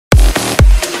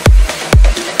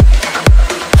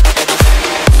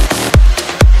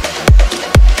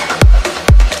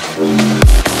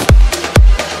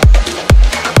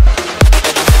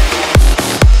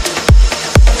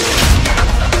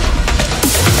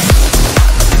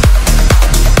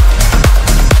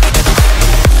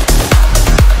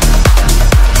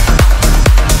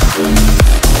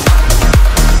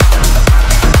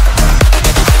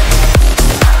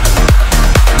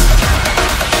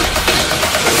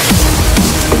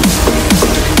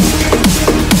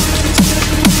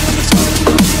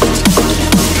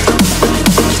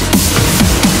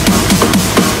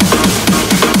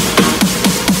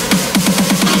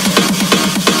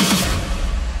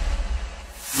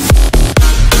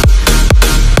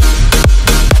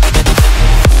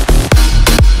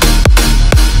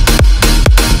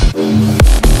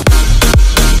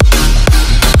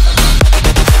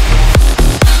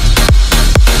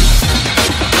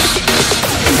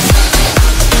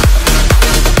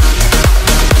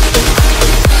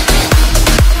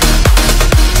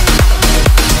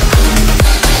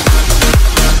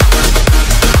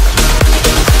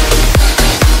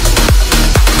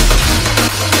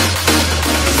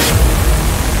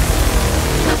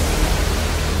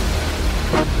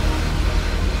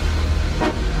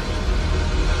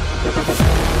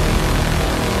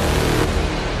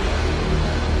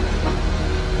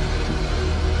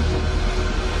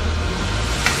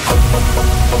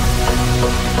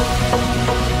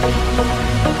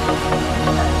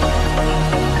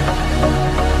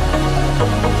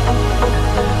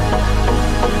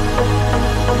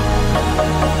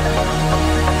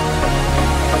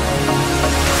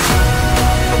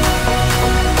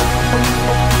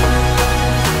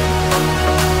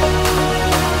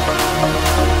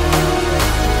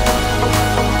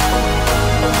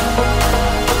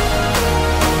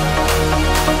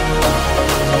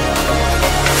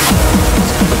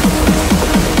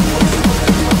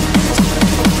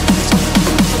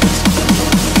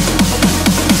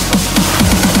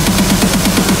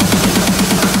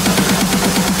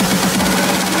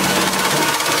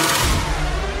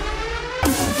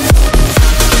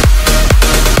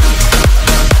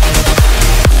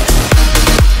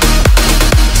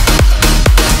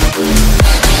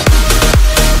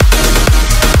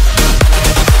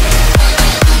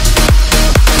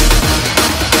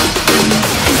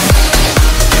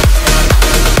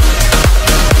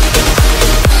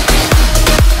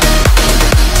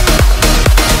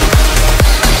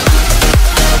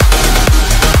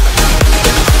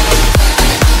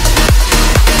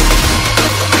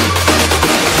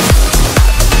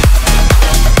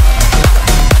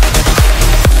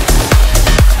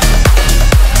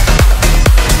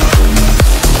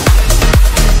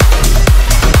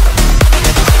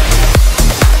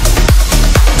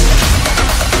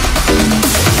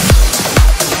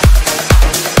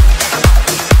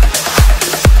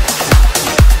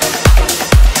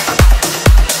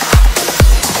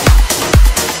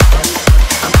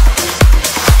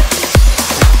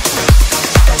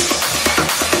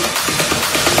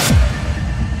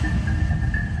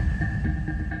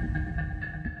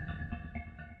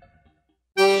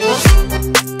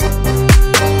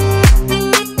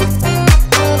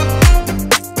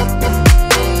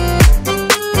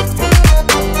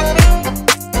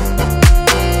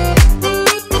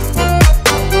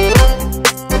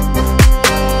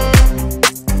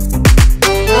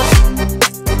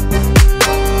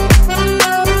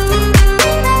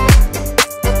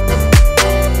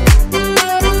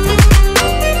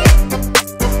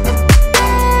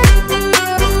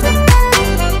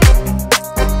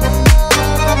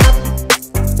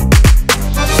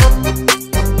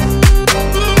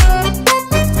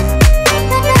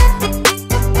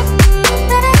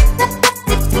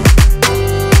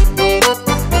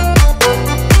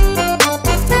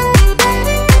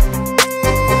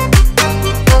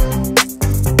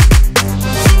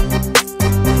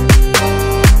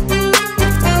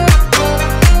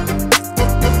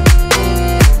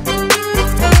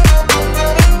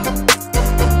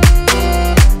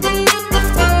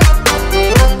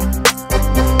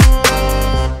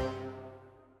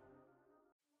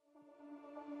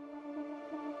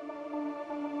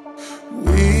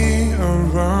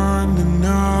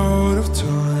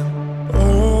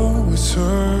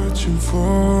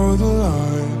for the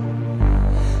light.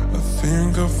 I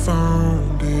think I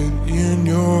found it in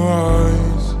your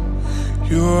eyes,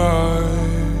 your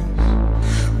eyes.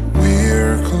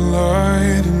 We're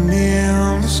colliding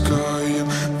in the sky, and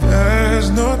there's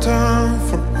no time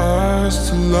for us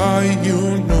to lie.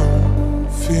 You know,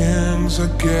 things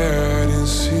are getting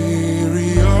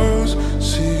serious,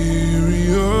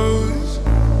 serious.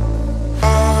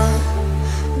 I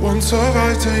want to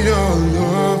fight to your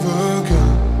love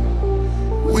again.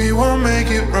 We won't make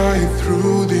it right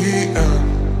through the end.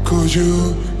 'Cause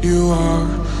you are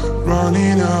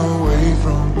running away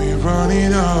from me,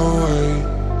 running away.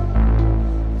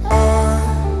 I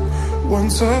want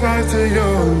to fight to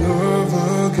your love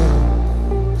again.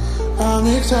 I'm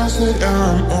exhausted,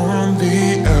 I'm on the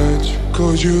edge.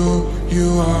 'Cause you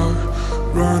are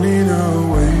running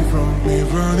away from me,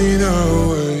 running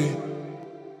away.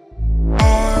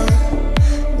 I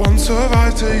want to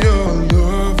fight to your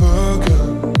love again.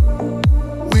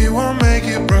 We won't make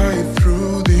it right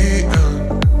through the end.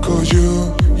 'Cause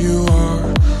you are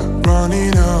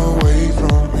running away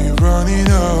from me, running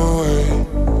away.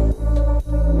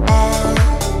 I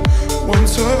want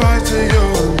to fight to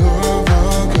your love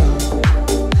again.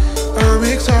 I'm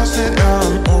exhausted,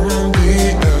 I'm on the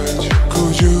edge.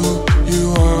 'Cause you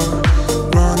are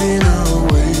running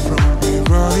away from me,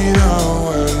 running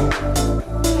away.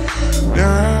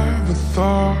 Never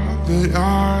thought that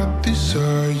I'd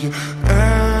desire you,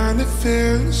 and it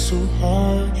feels so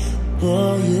hard,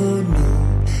 but you know,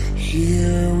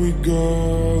 here we go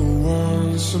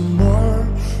once more,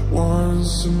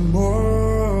 once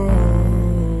more.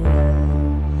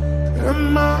 And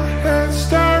my head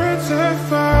starts to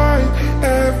fight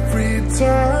every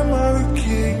time I look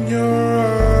in your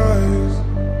eyes.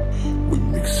 We're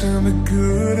mixing the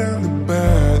good and the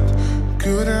bad,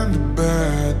 good and the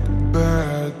bad, bad.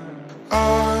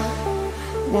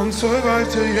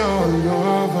 survive till your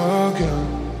love again.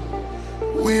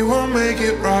 We will make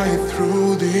it right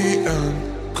through the end.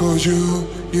 'Cause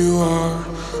you are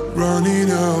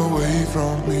running away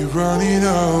from me, running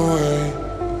away.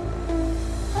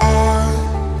 I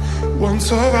won't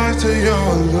survive till your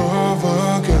love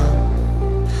again.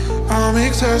 I'm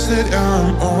exhausted, I'm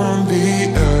on the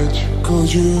edge. 'Cause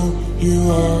you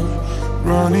are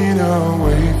running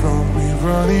away from me,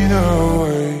 running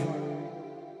away.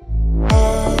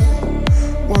 I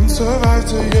won't survive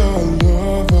till your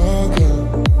love again.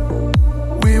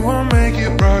 We will make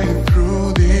it right through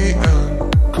the end.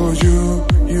 'Cause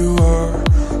you are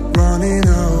running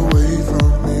away from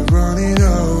me, running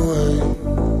away.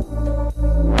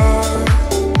 I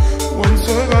won't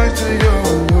survive till your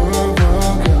love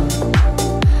again.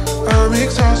 I'm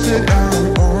exhausted, I'm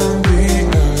on the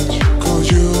edge. 'Cause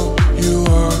you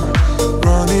are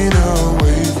running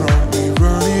away from me,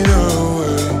 running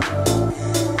away.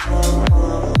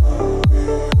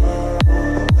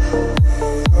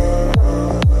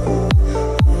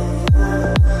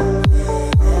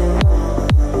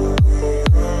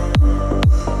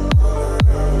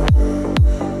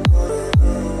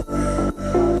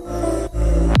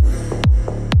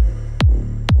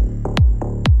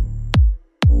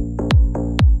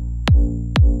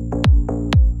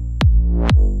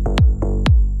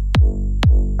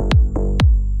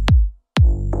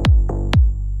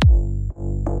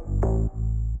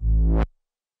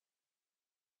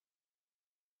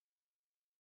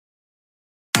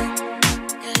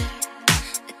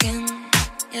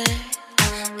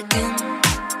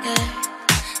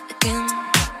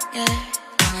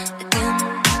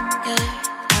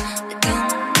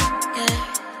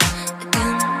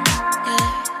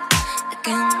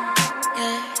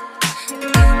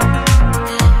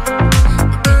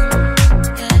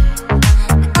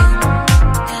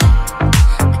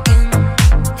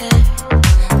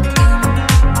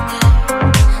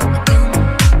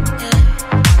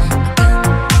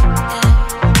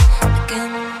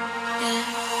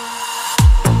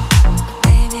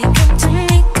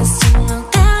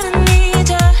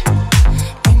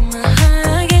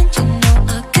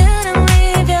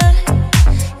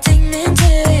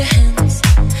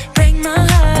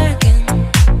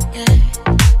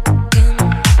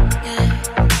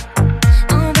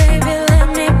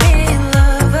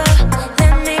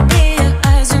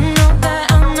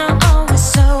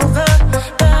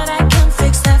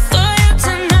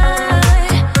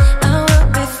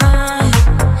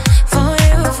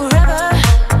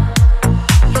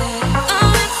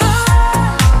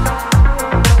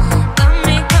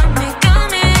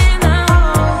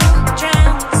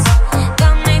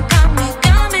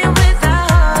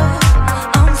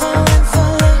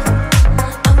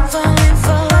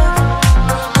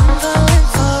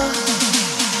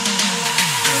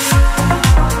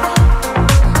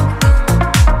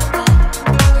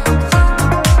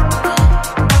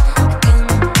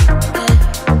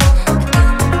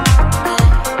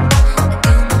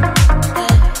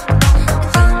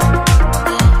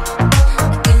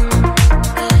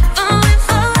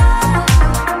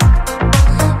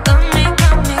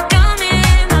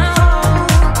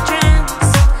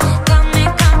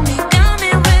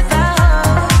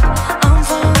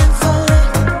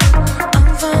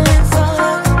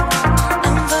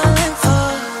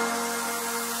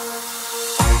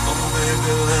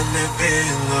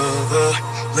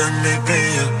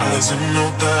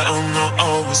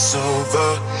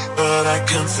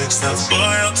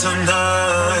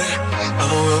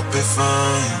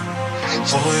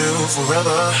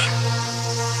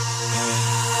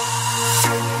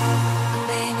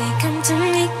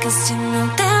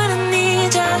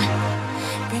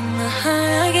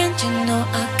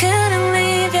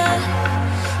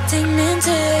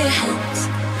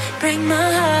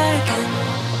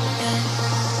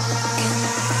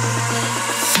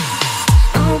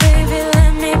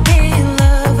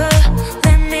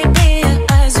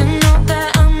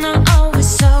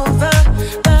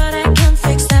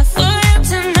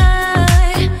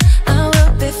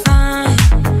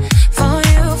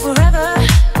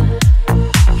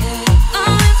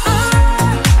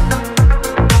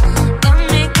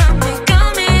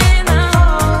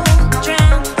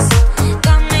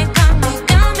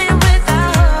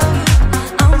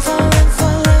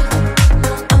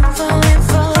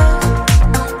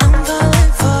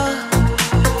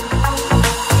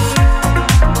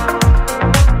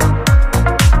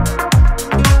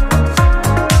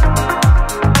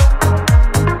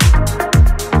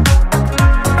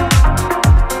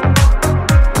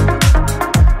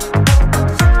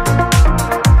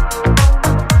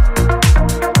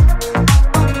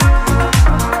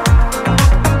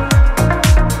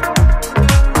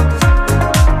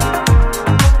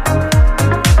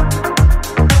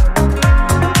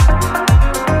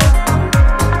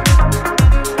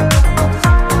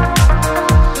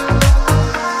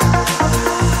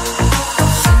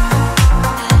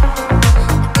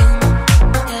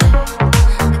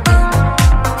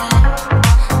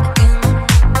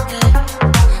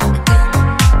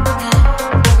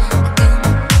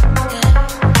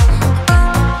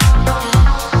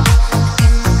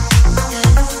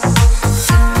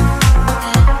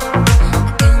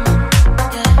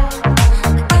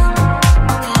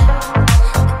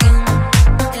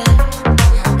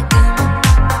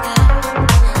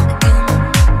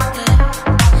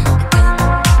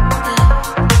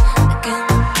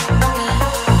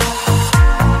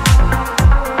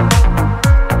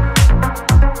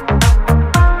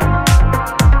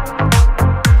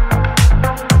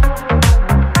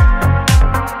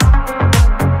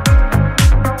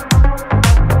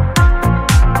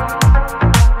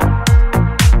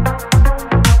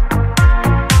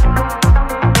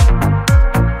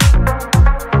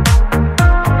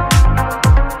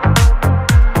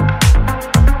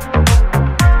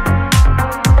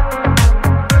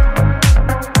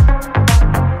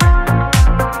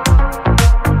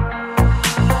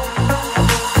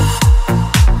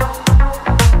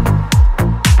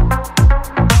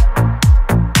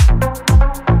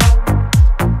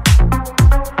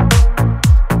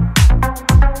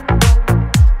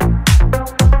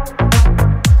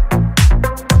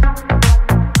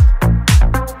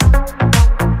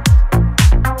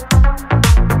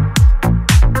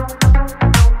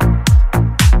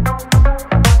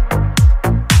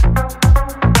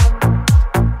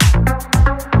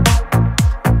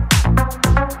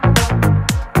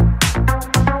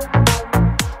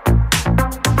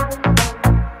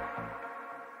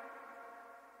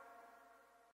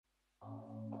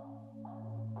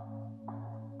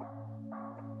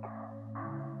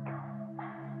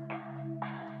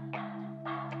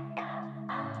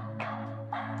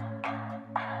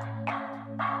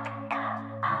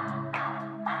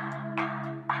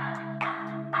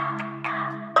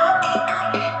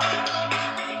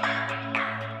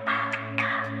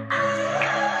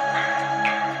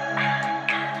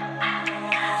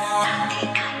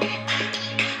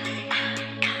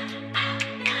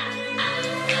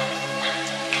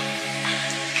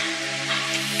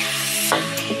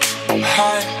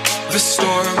 High, the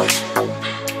storm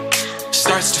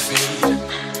starts to fade.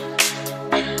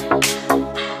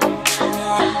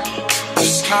 The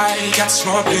sky gets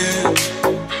more blue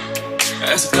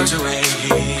as it goes away.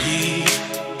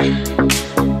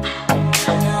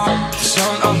 The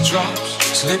sound of drops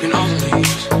slipping on the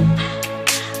leaves.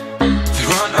 They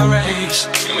run a race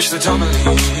in which they don't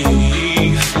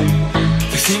believe.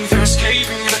 They think they're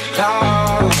escaping the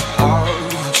clouds.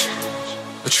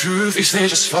 The truth is they're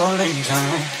just falling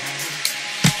down.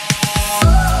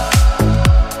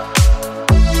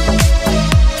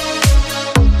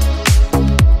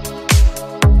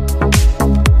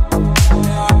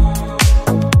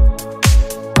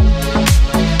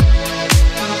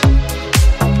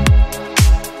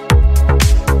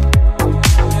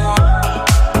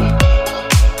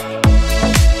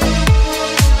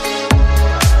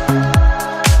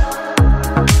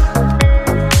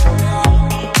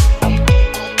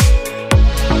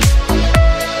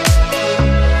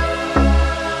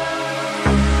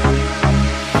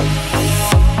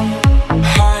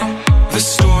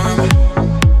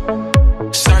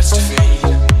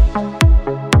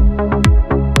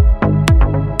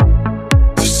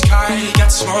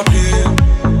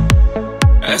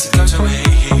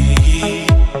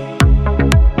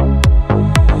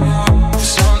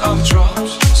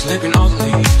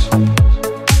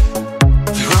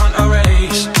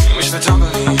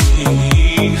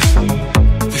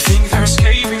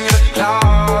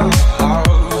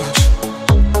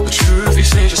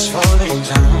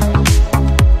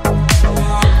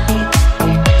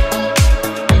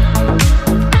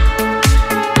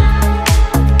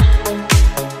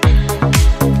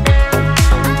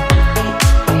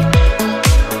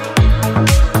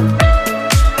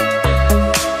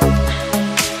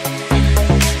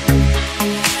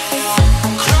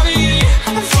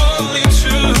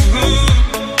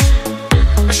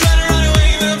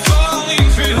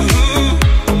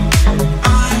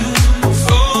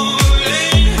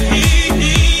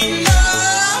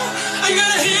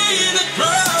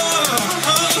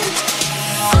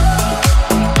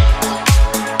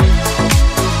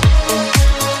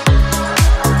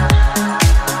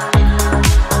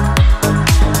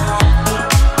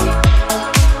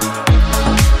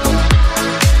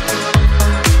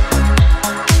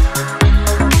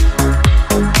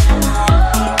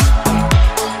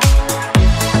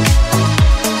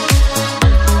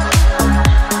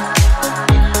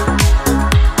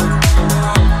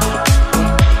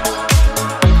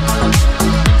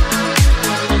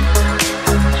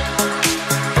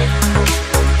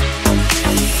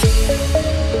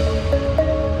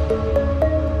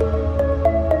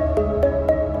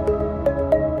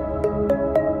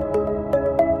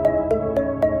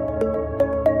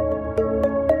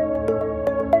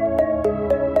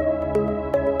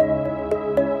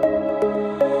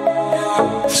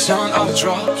 Sound of the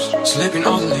drops slipping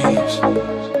on the leaves.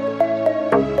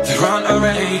 They run a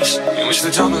race in which they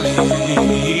don't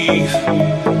believe.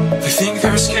 They think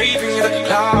they're escaping the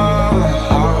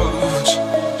clouds.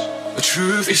 The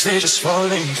truth is they're just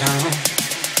falling down.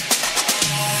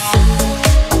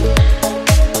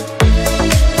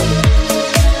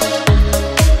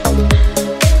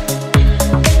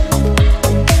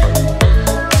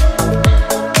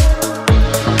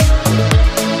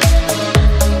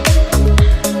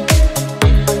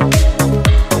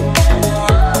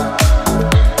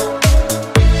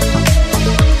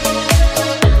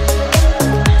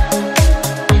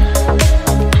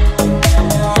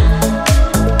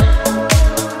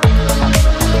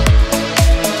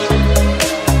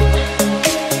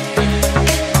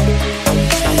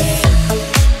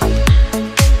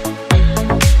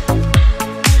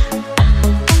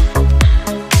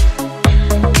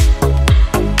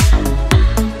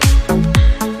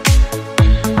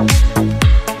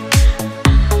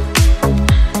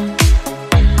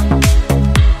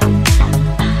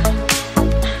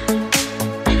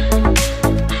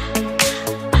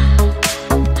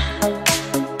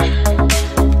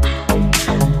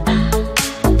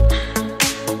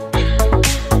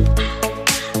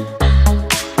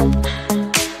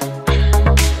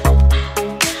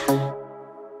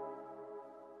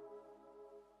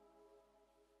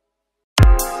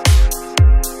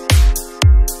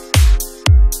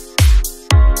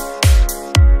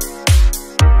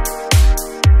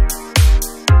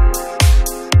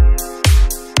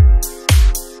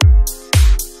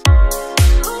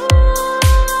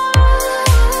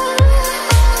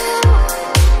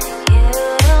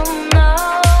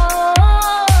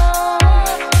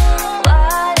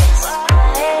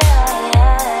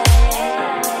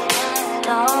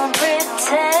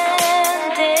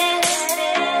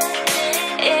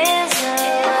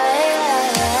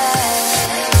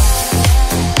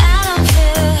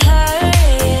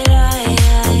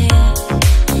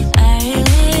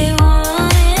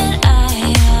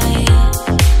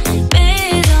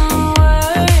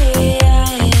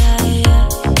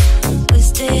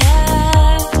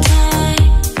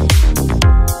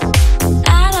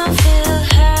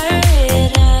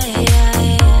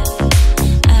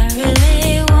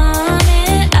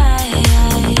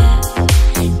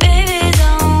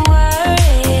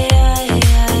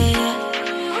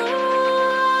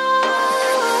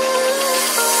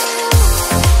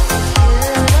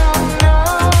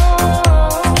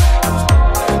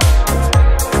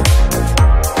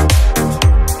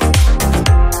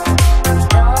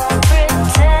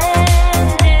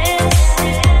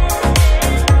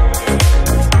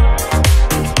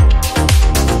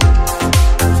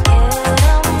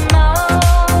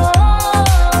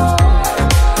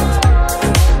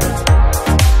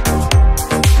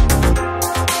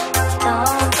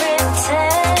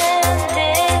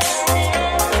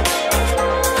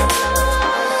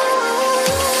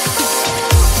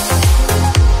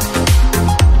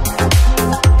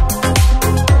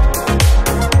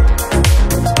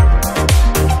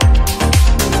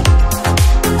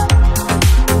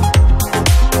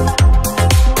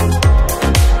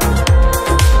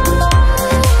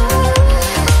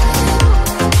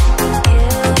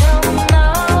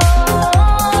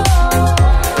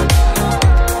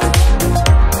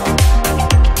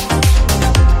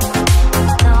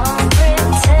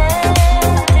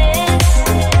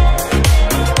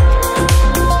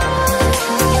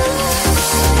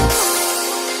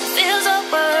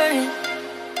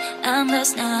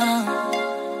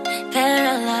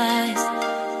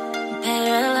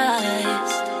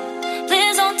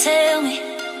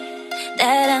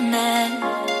 that I met.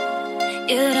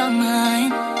 You don't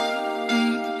mind,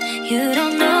 you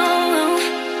don't know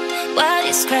what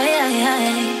is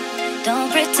crazy.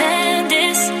 Don't pretend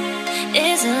this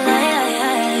is a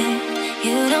lie.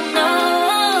 You don't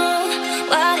know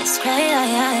what is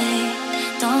crazy.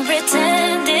 Don't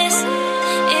pretend this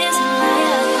is a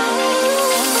lie.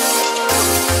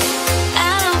 I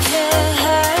don't feel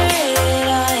hurt.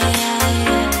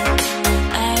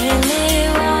 I really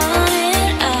want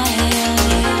it.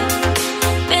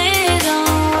 Baby,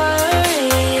 don't worry.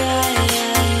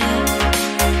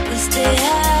 We still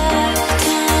have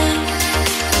time.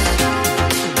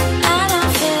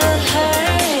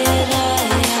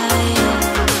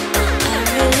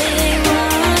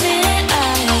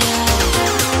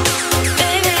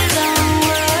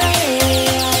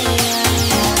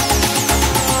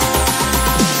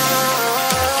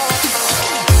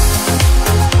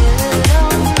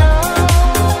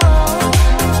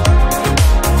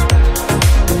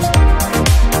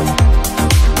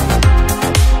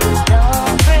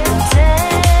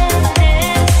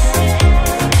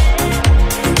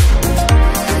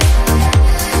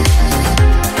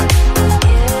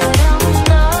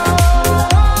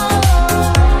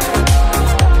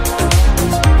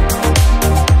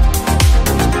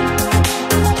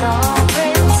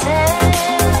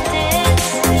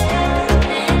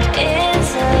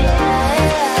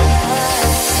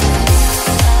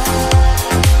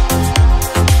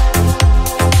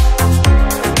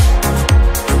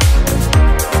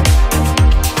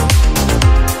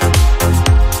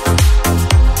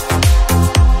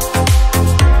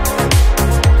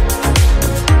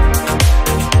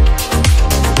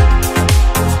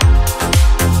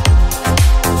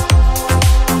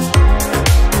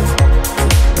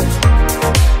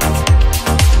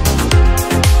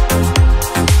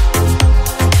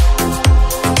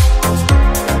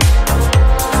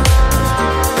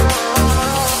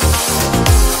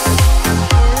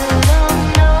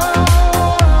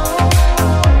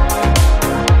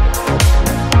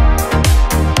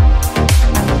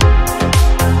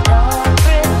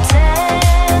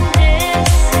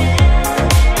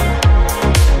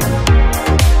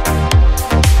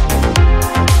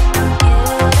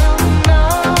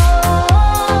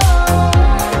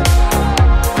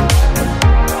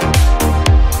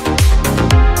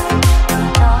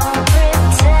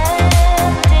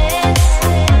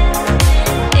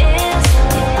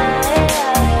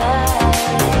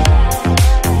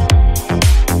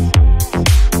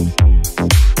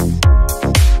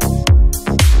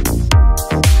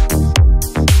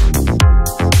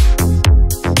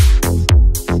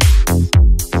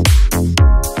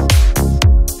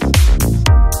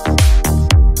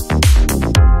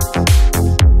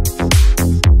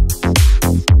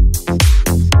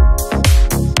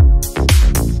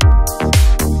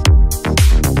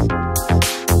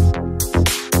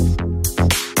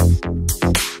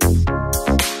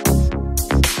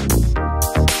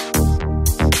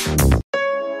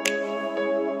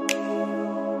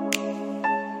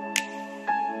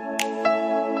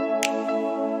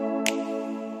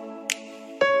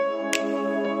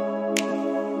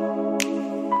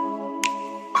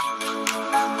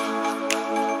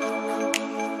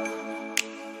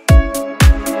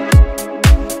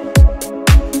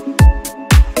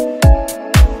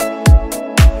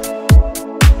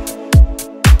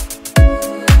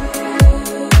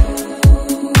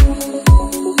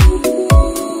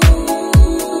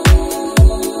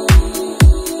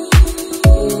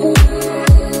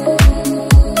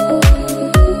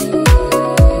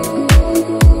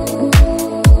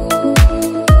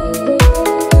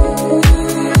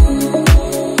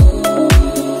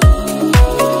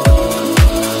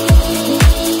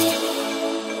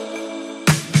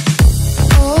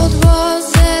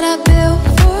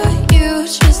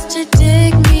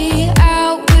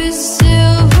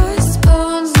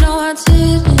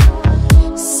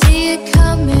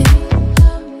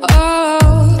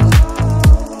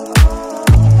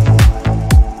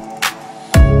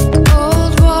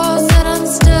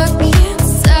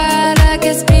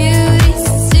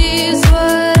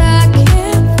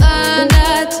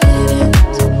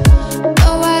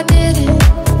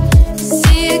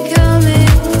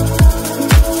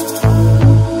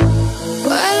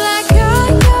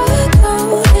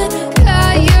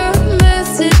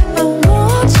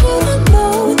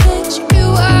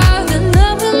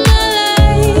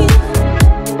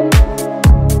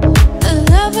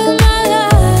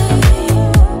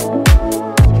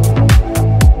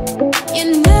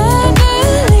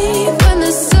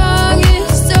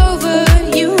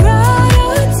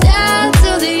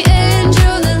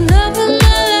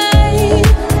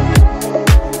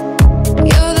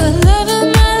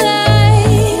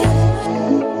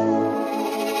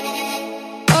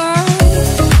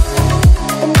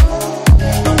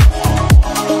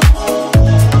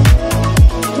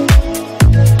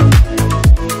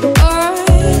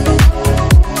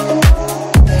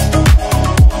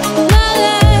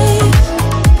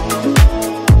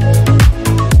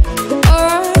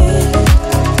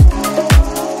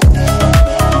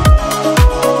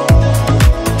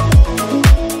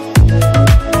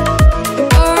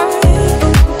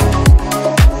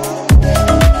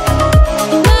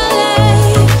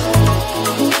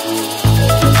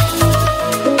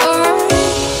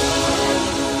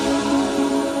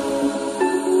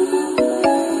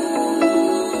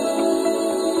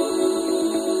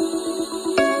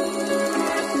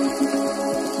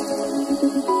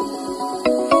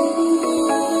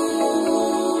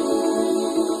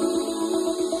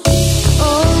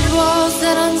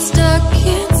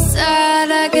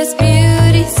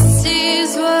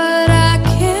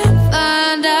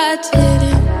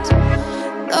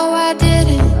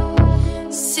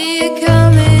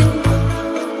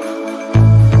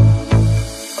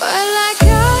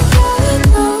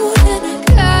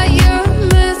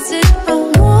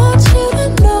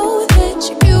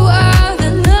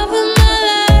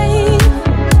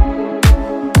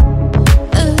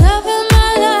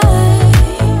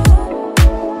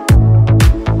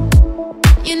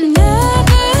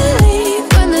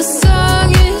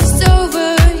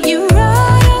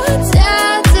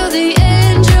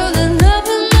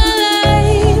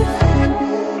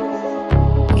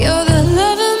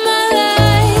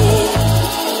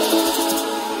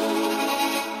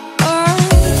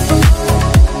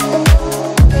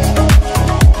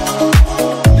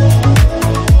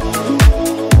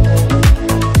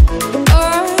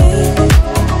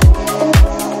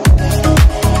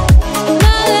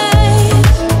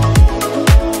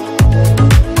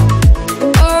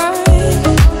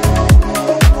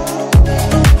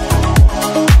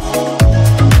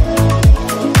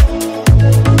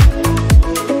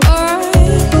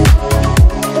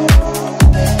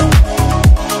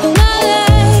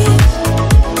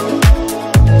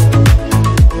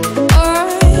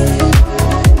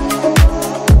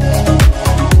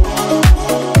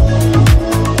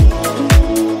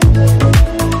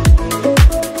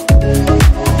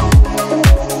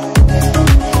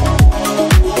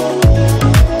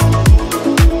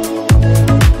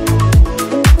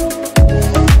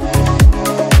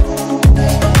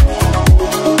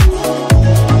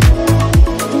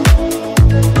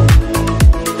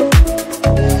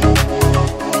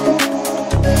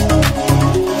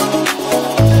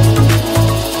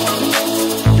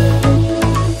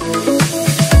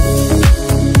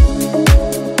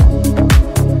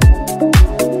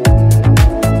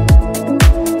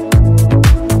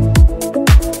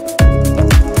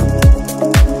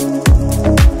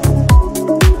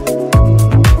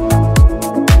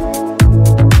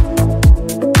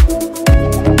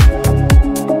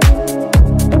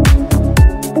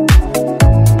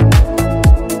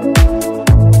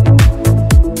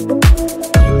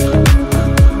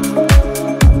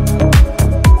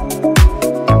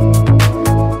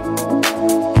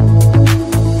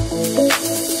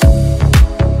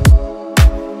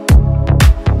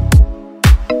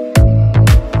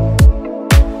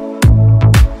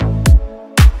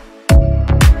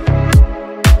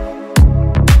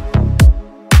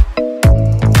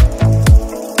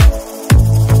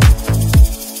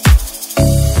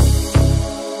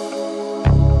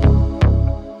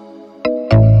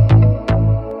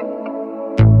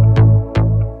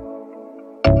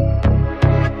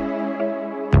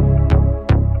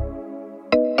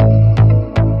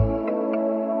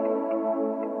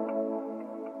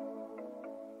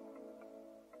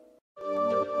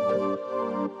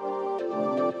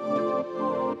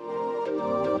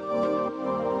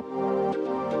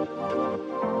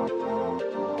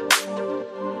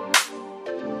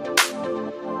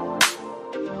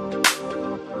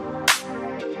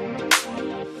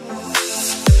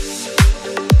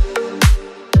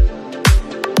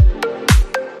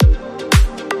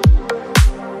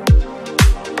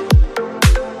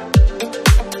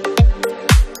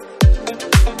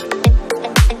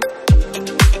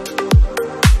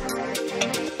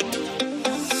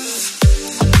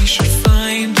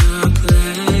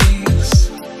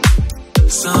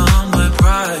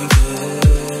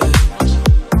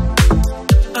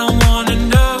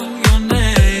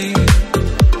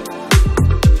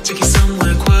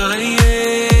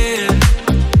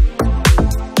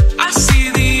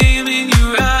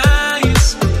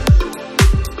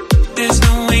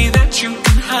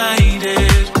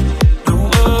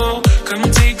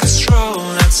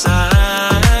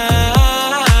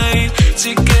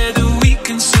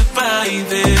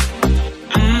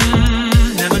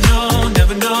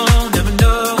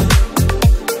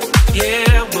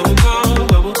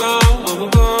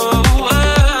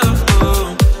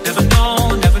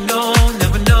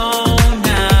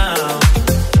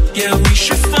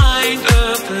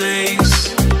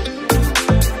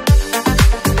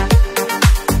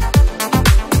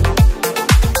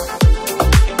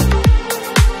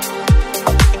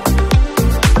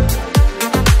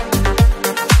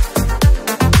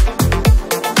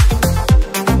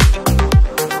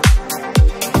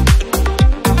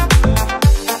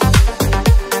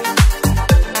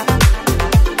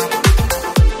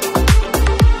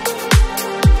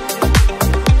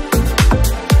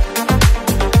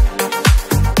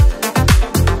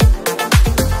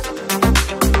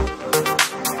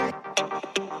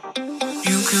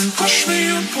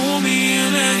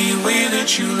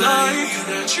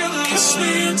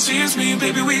 tease me,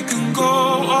 baby, we can go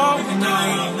all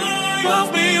night.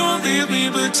 Love me or leave me,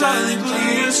 but darling,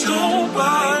 please don't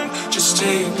bite. Just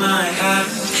take my hand,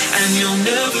 and you'll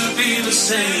never be the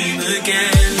same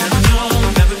again. Never know,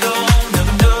 never know,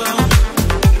 never know.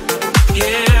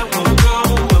 Yeah, we'll go,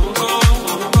 we'll go,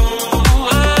 we'll go.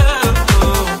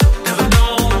 Never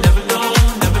know, never know,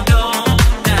 never know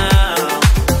now.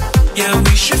 Yeah,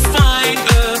 we should find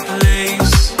a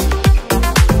place.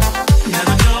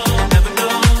 Never know, never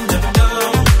know, never know.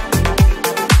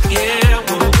 Yeah,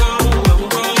 we'll go, we'll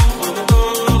go, we'll go.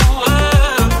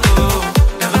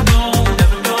 Never know,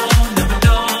 never know, never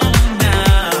know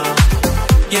now.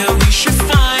 Yeah, we should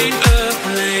find a place.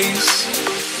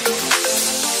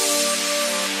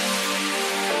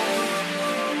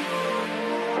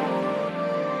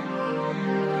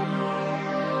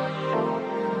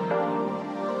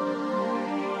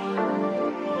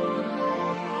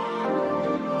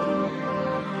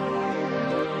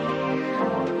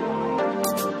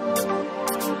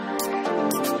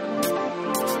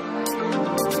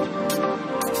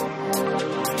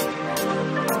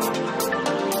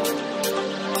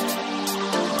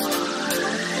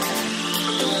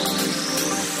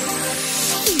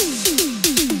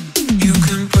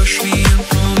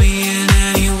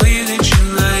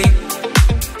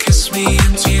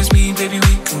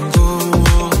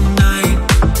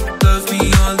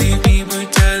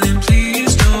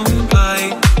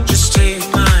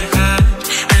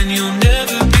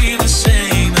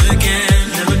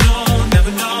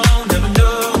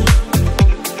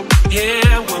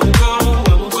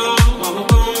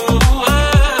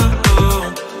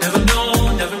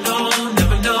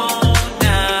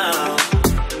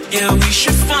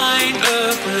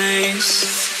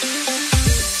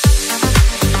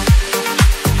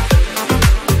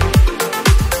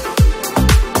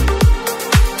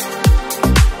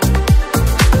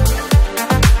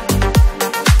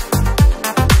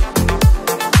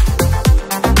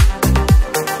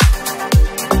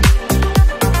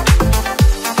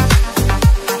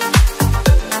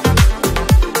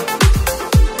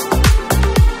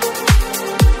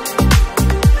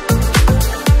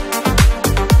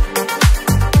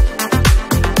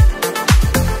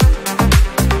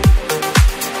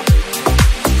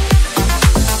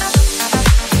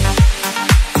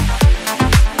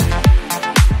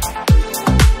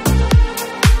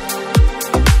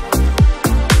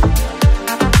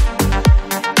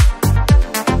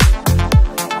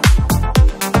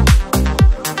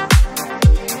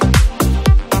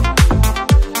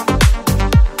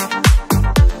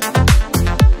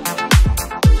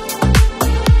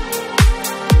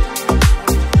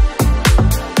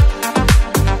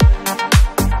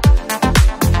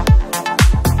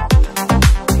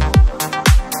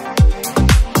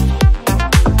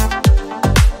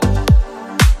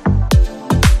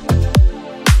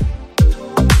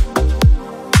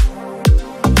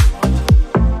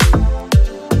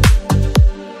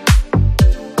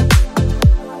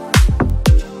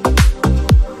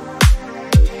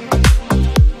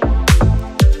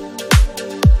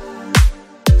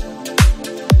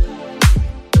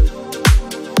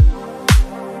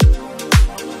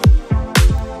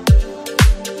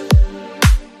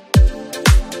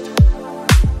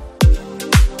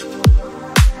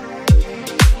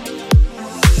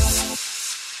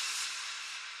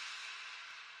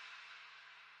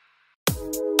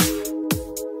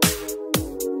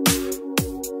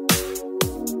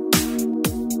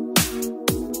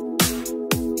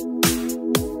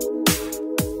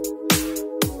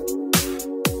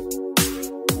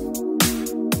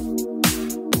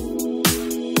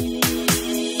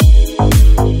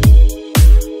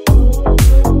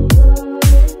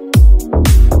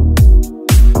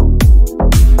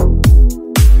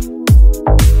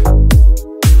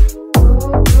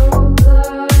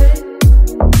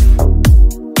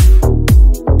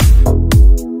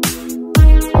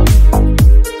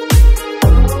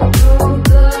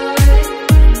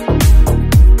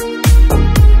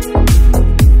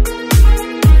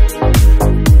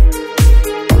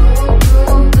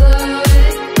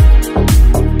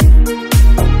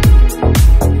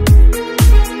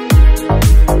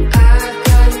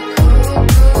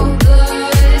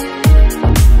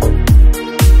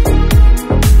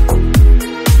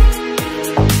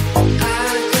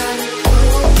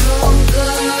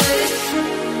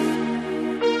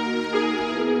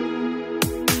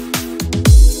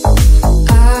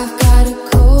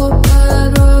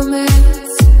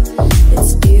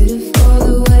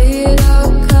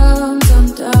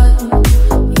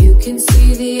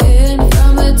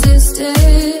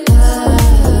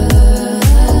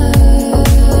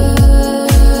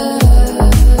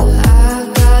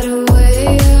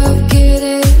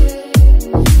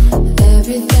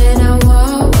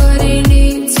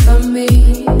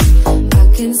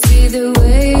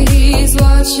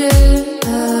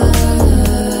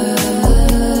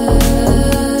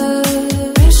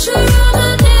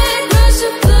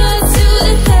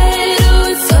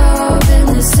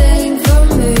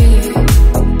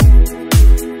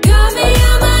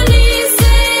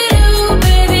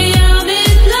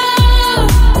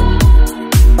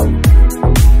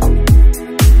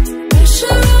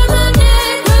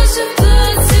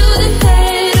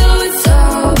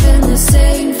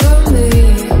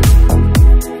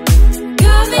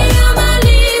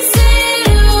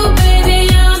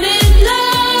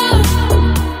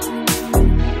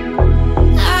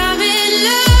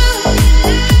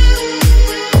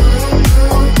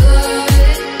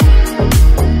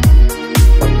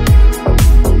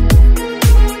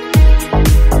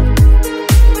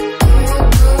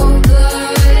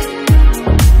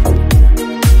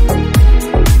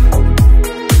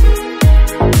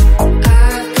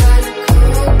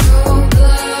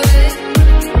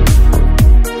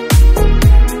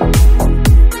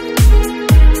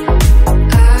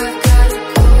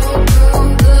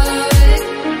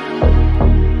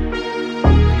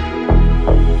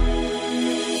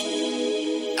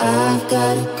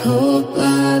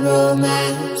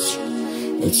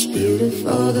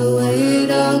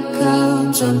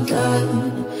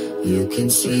 You can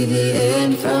see the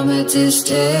end from a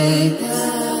distance.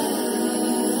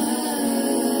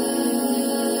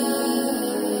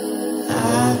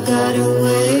 I've got a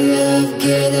way of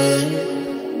getting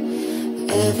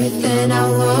everything I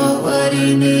want, what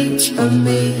he needs from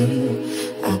me.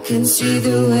 I can see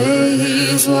the way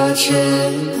he's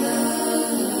watching.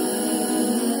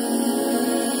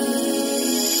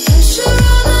 Pressure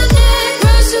on my neck,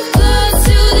 rush of blood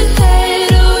to the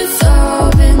head. Oh, it's all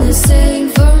been the same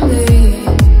for me.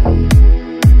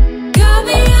 Got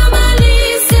me on my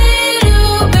knees saying,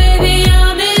 oh baby,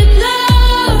 I'm in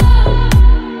love.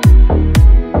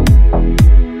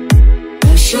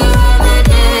 Pressure on my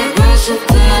neck, rush of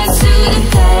blood to the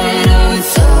head. Oh,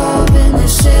 it's all been the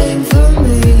same for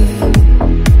me.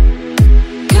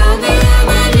 Got me on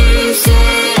my knees.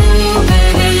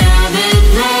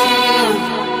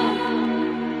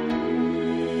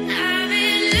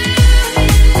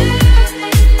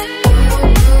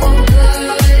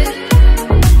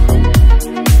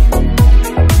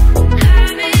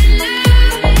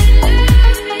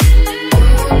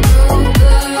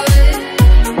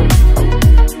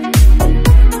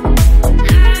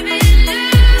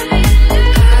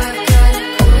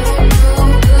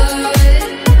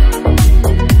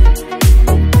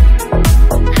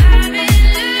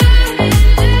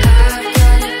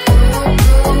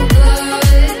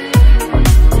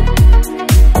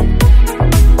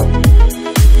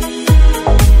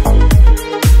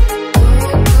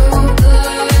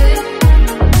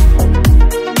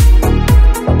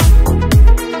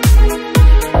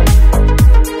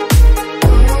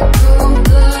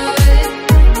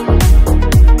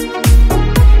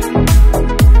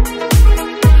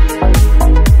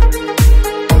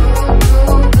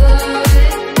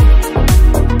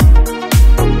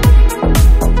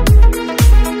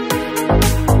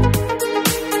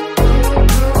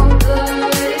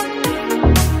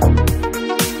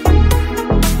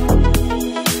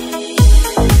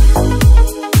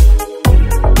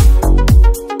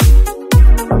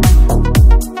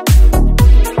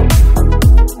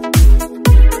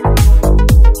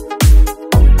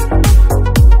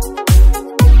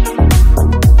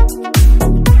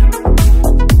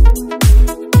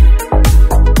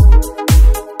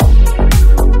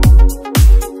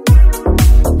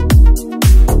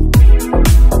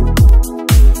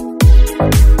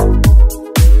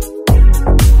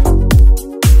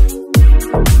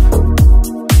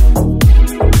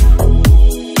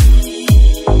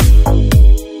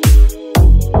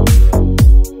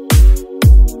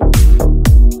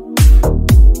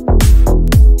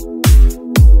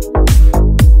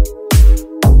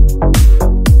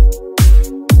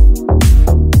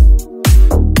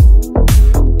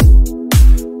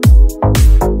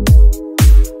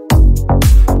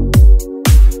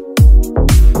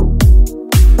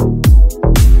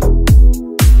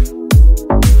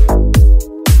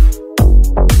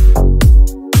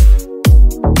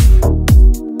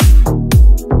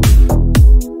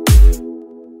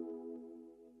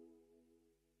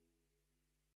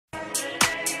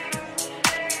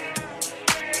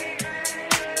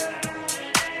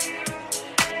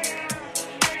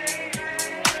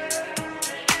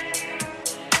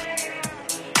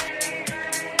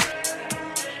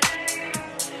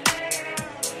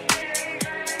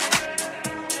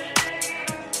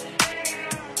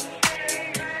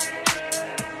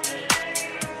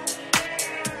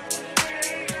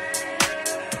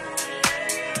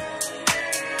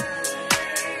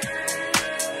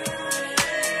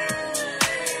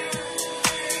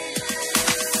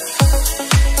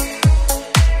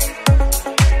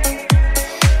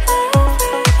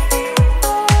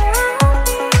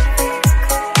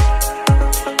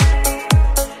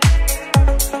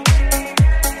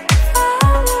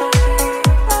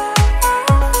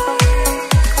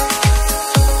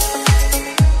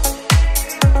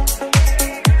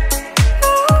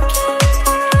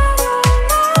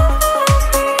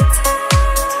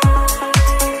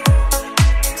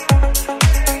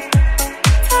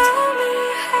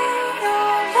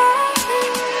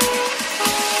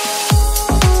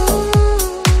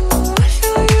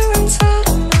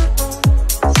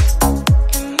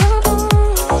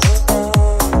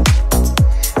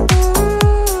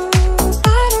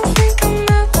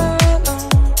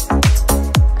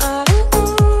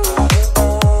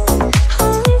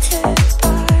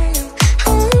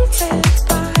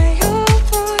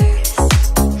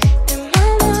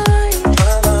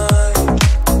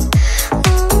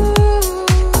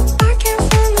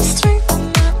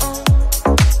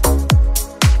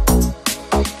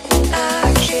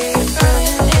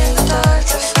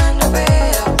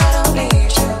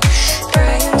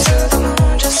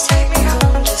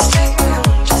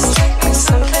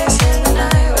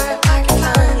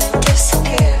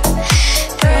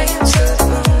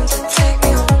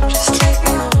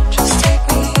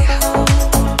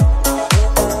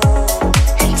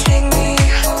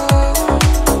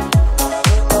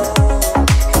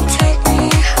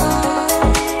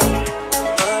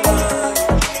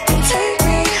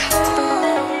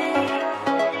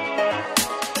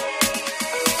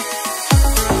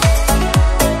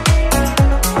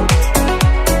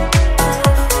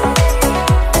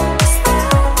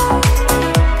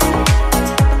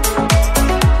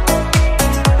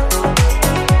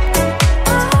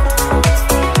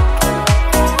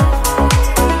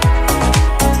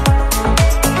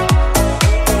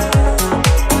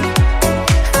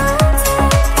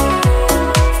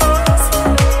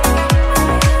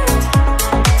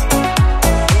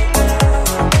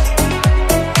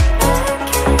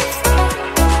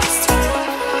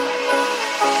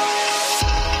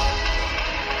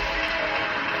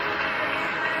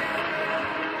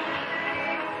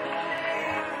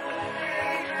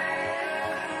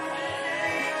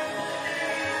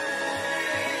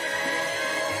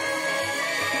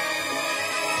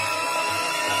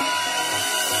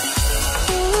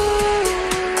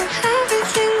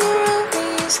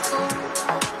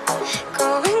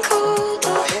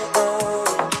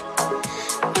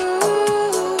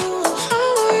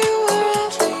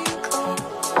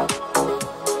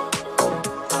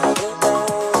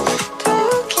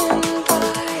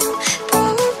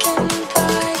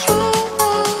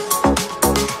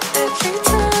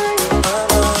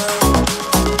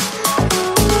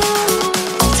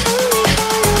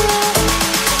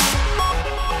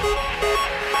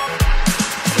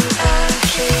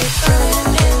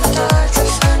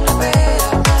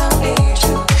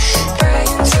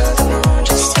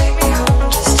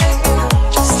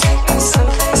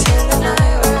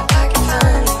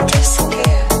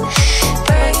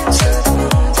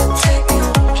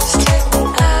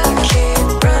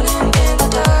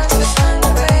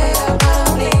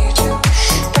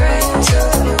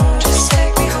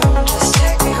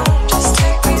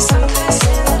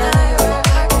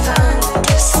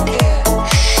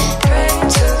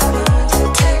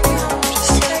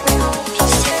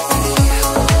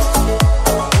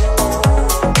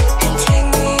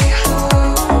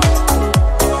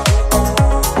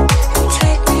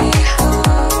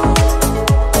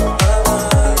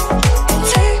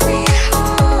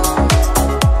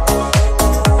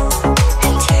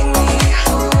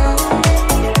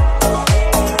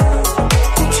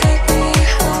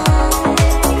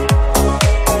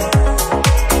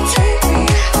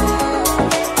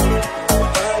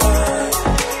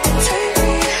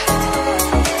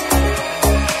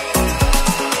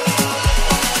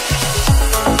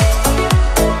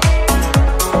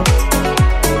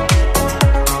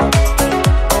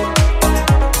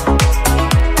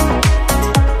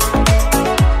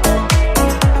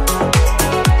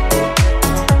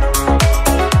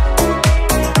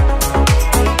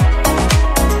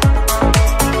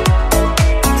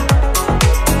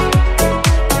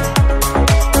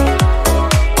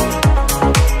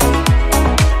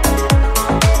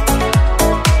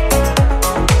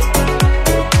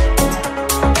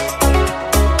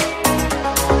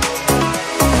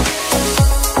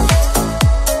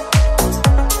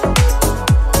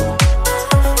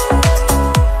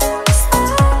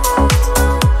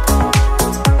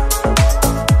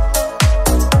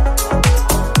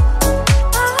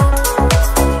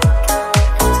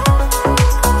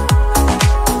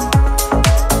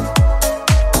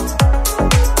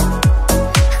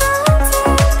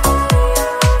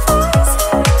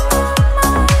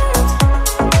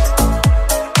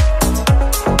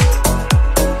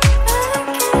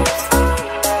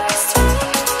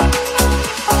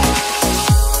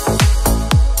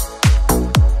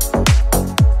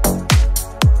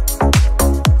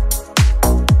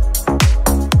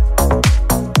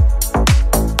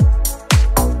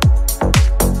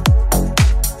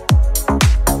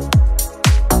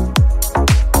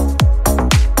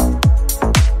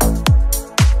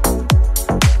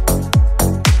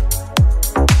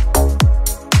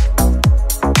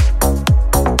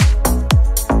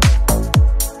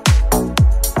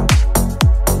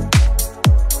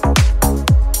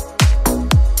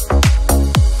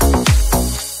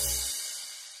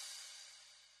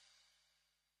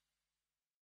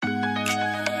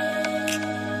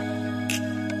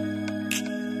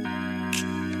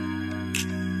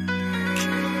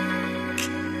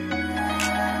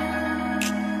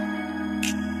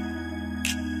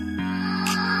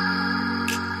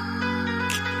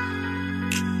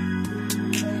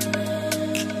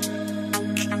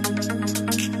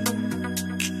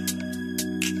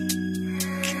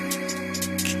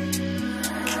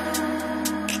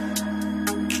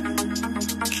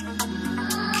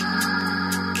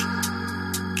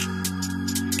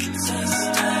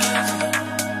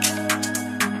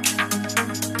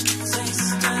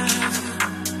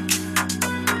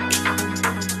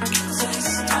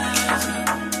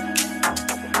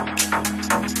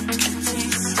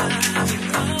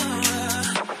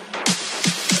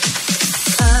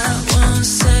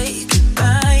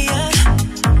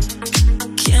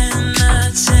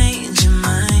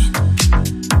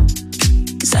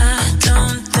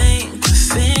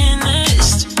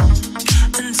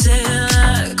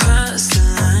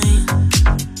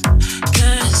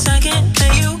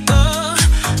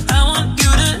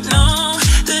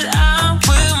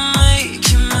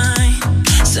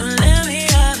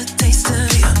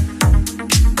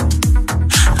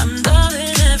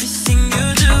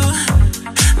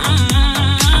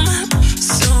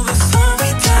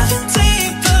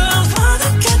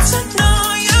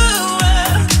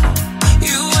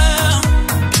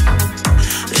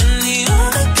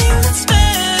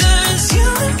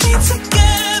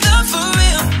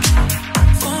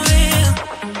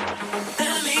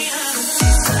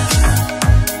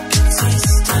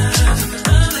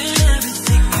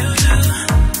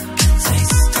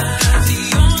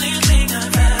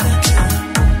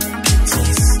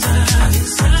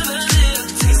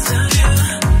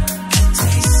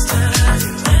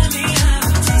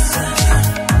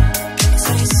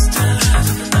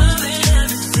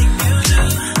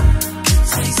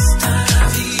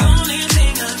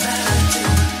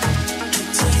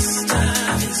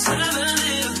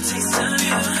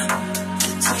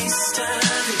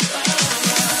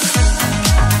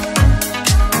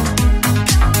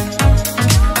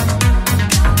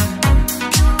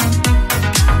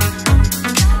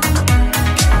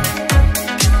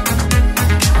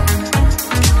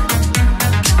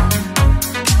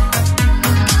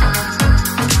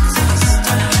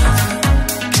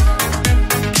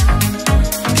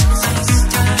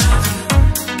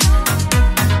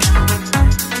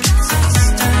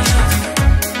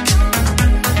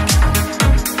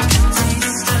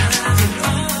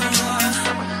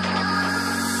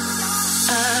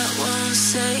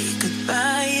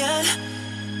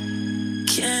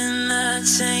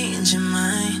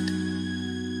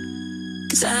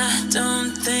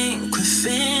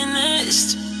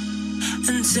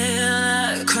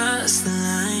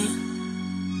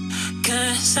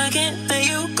 second that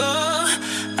you go,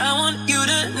 I want you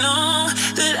to know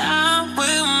that I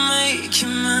will make you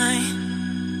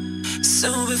mine. So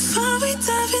before we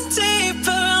dive in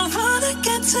deeper, I wanna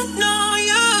get to know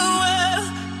you well,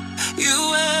 you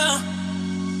well.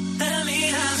 Let me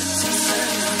have a taste of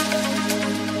you,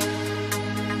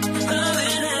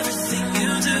 loving everything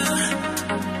you do.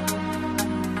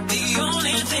 The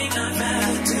only thing I've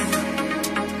ever do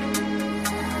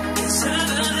is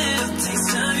have a little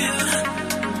taste of you.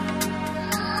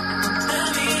 Let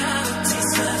me have a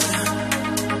taste of you,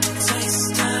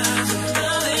 taste of you,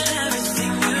 loving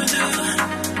everything you do.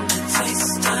 A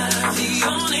taste of the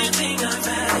only thing I've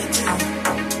ever do.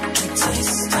 A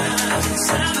taste of you,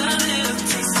 have a little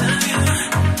taste of you.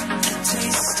 A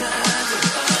taste of you.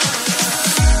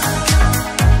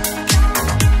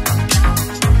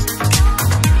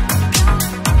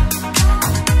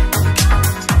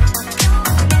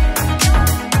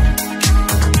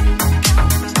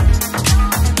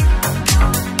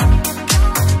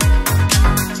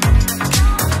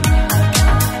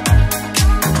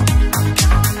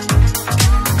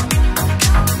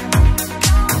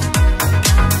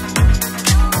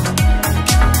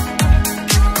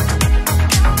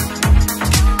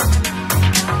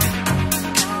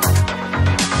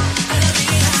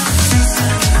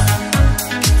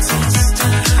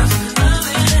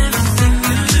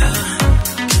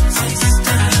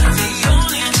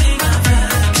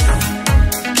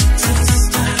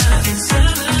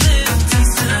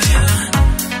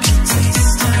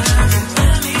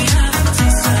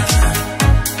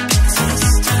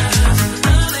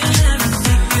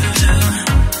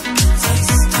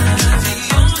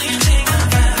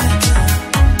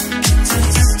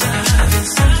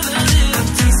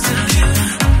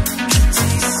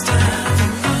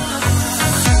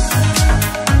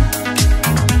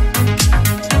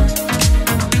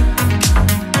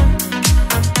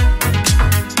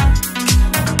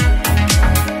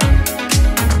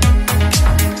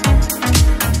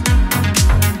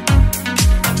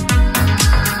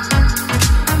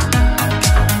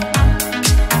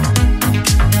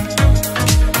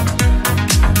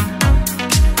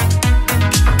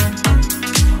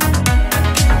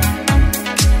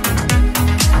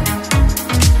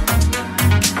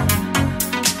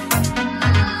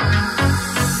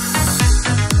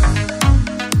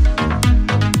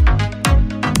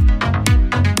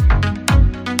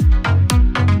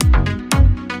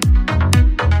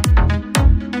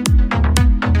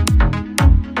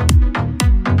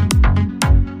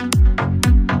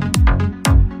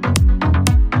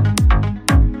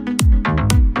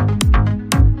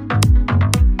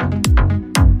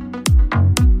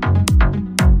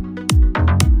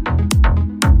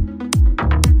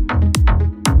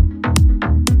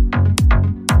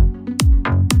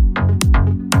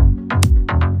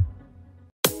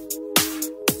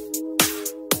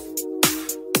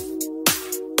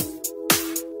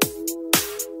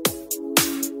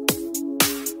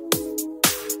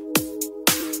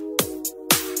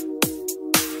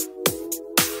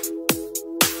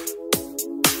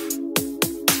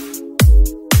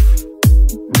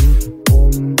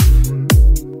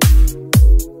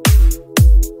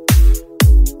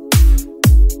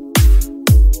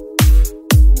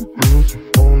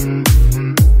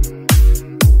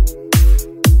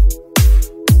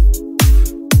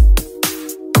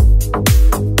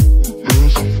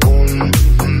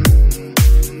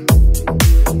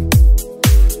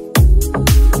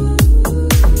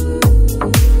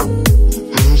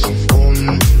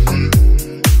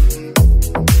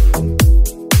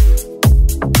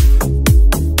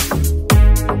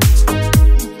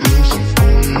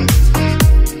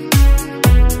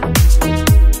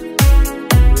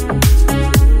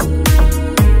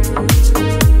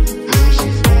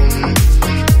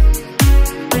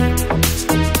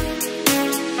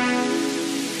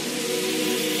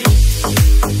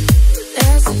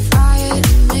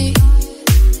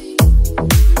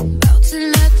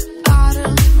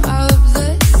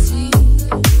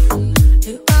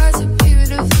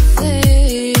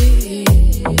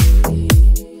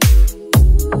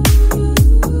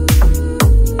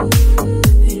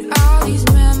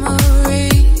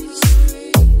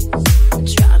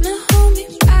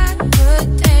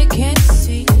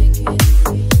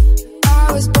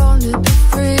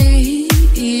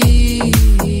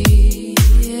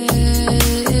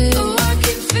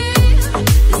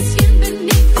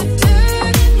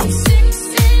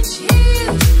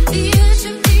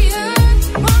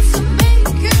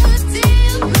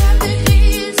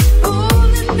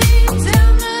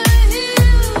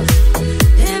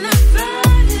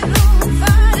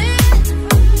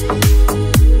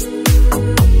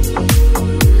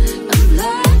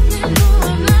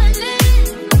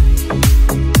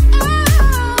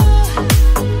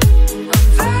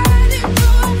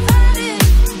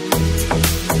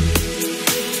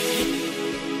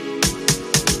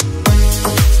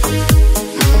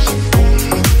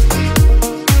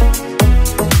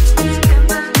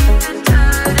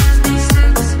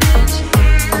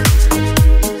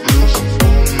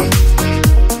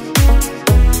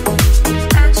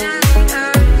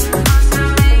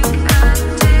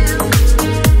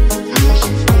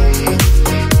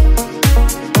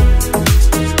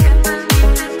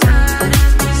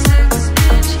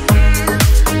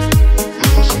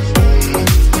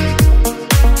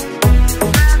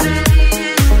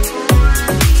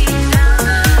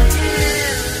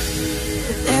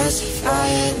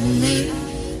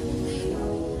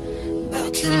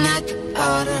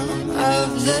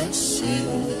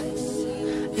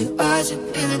 was a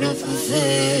beautiful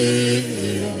thing.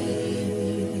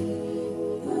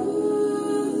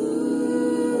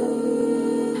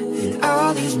 And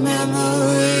all these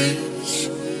memories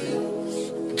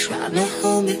trying to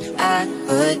hold me back,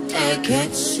 but they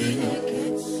can't see.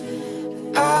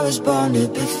 I was born to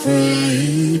be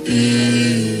free.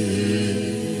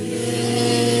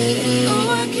 Oh,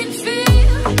 I can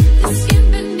feel the skin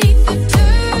beneath the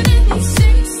dirt and these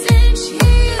 6-inch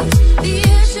heels. The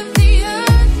edge of the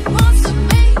earth wants to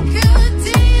make a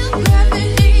deal.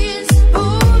 Gravity is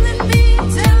pulling me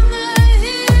down the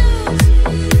hills,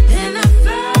 and I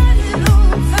fight it, oh,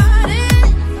 fight it.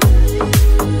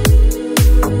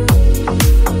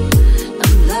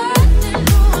 I'm lightning,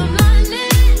 oh, I'm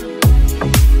lightning.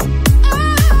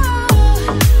 Oh,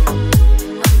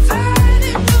 I'm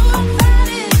fighting,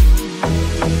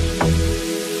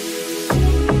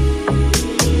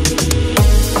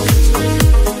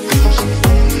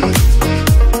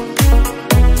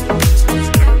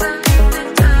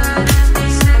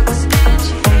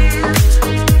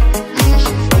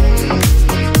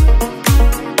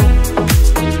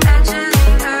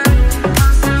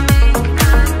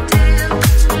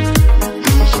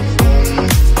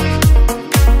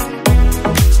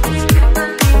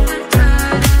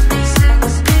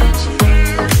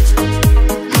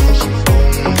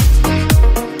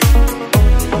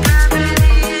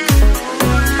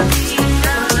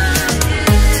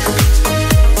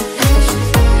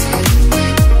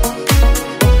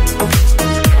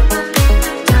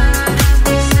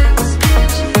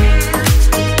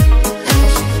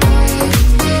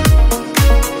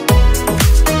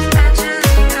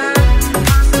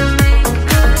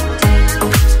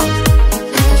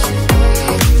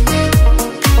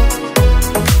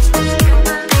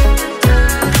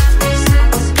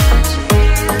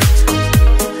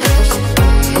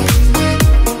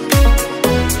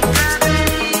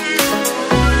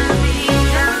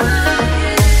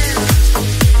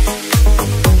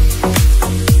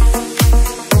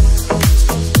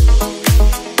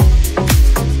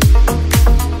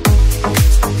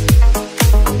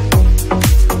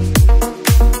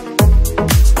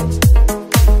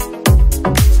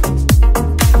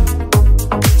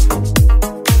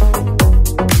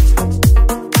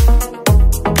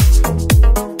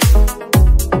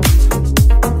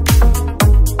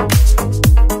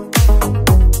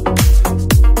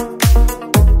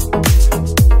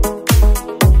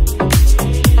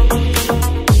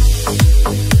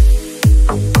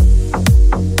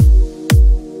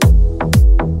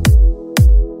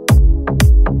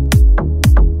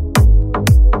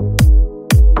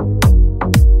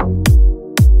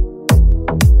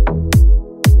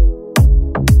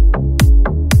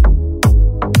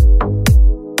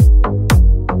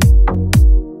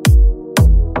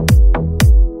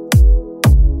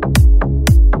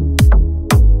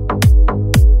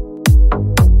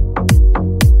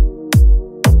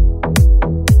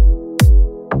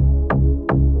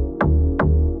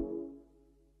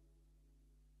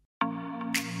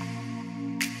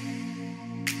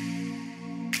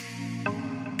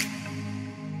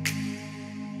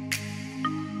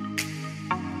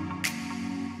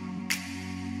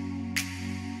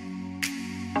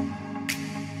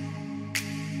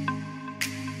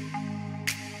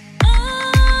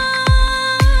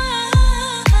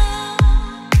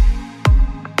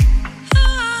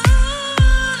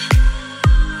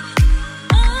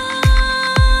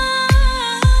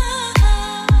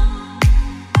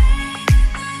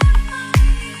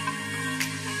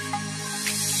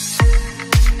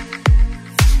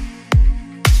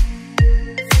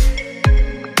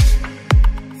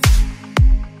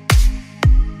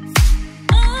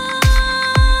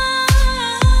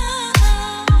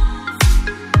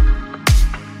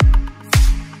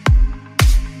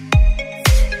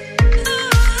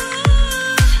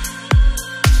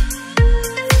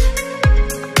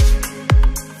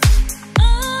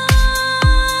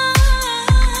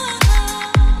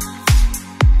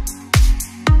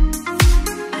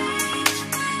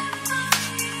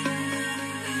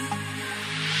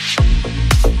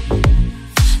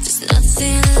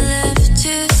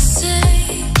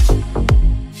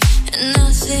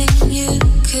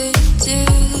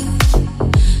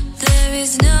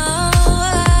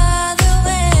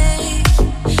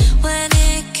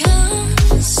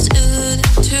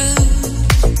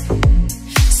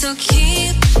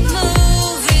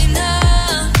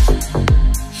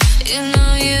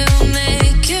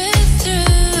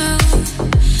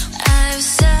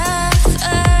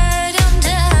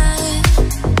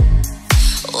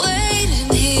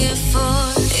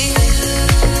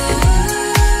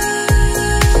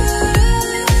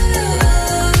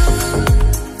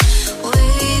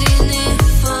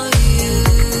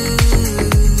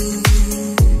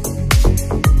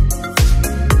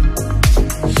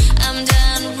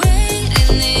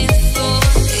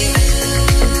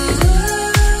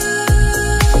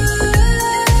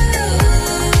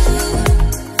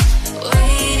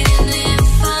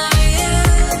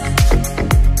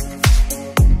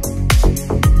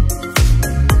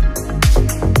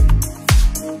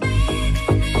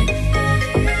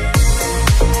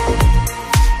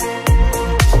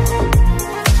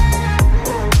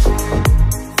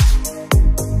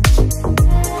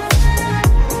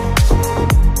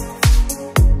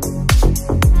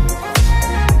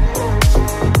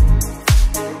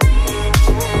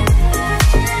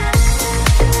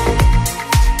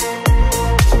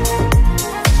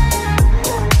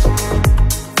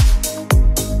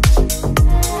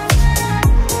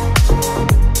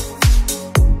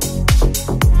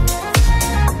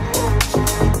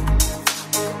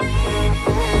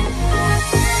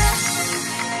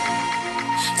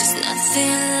 nothing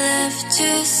left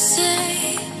to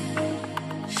say,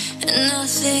 and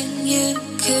nothing you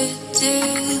could do.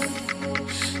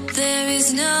 There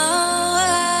is no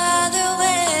other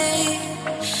way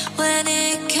when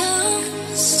it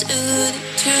comes to the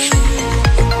truth.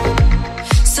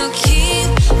 So keep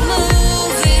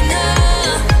moving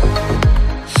on.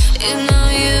 You know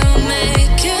you'll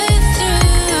make it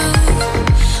through.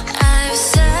 I've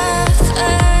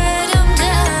suffered, I'm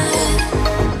done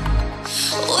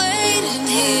waiting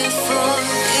here for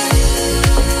you.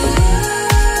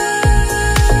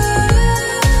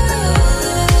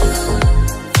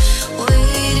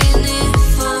 Waiting in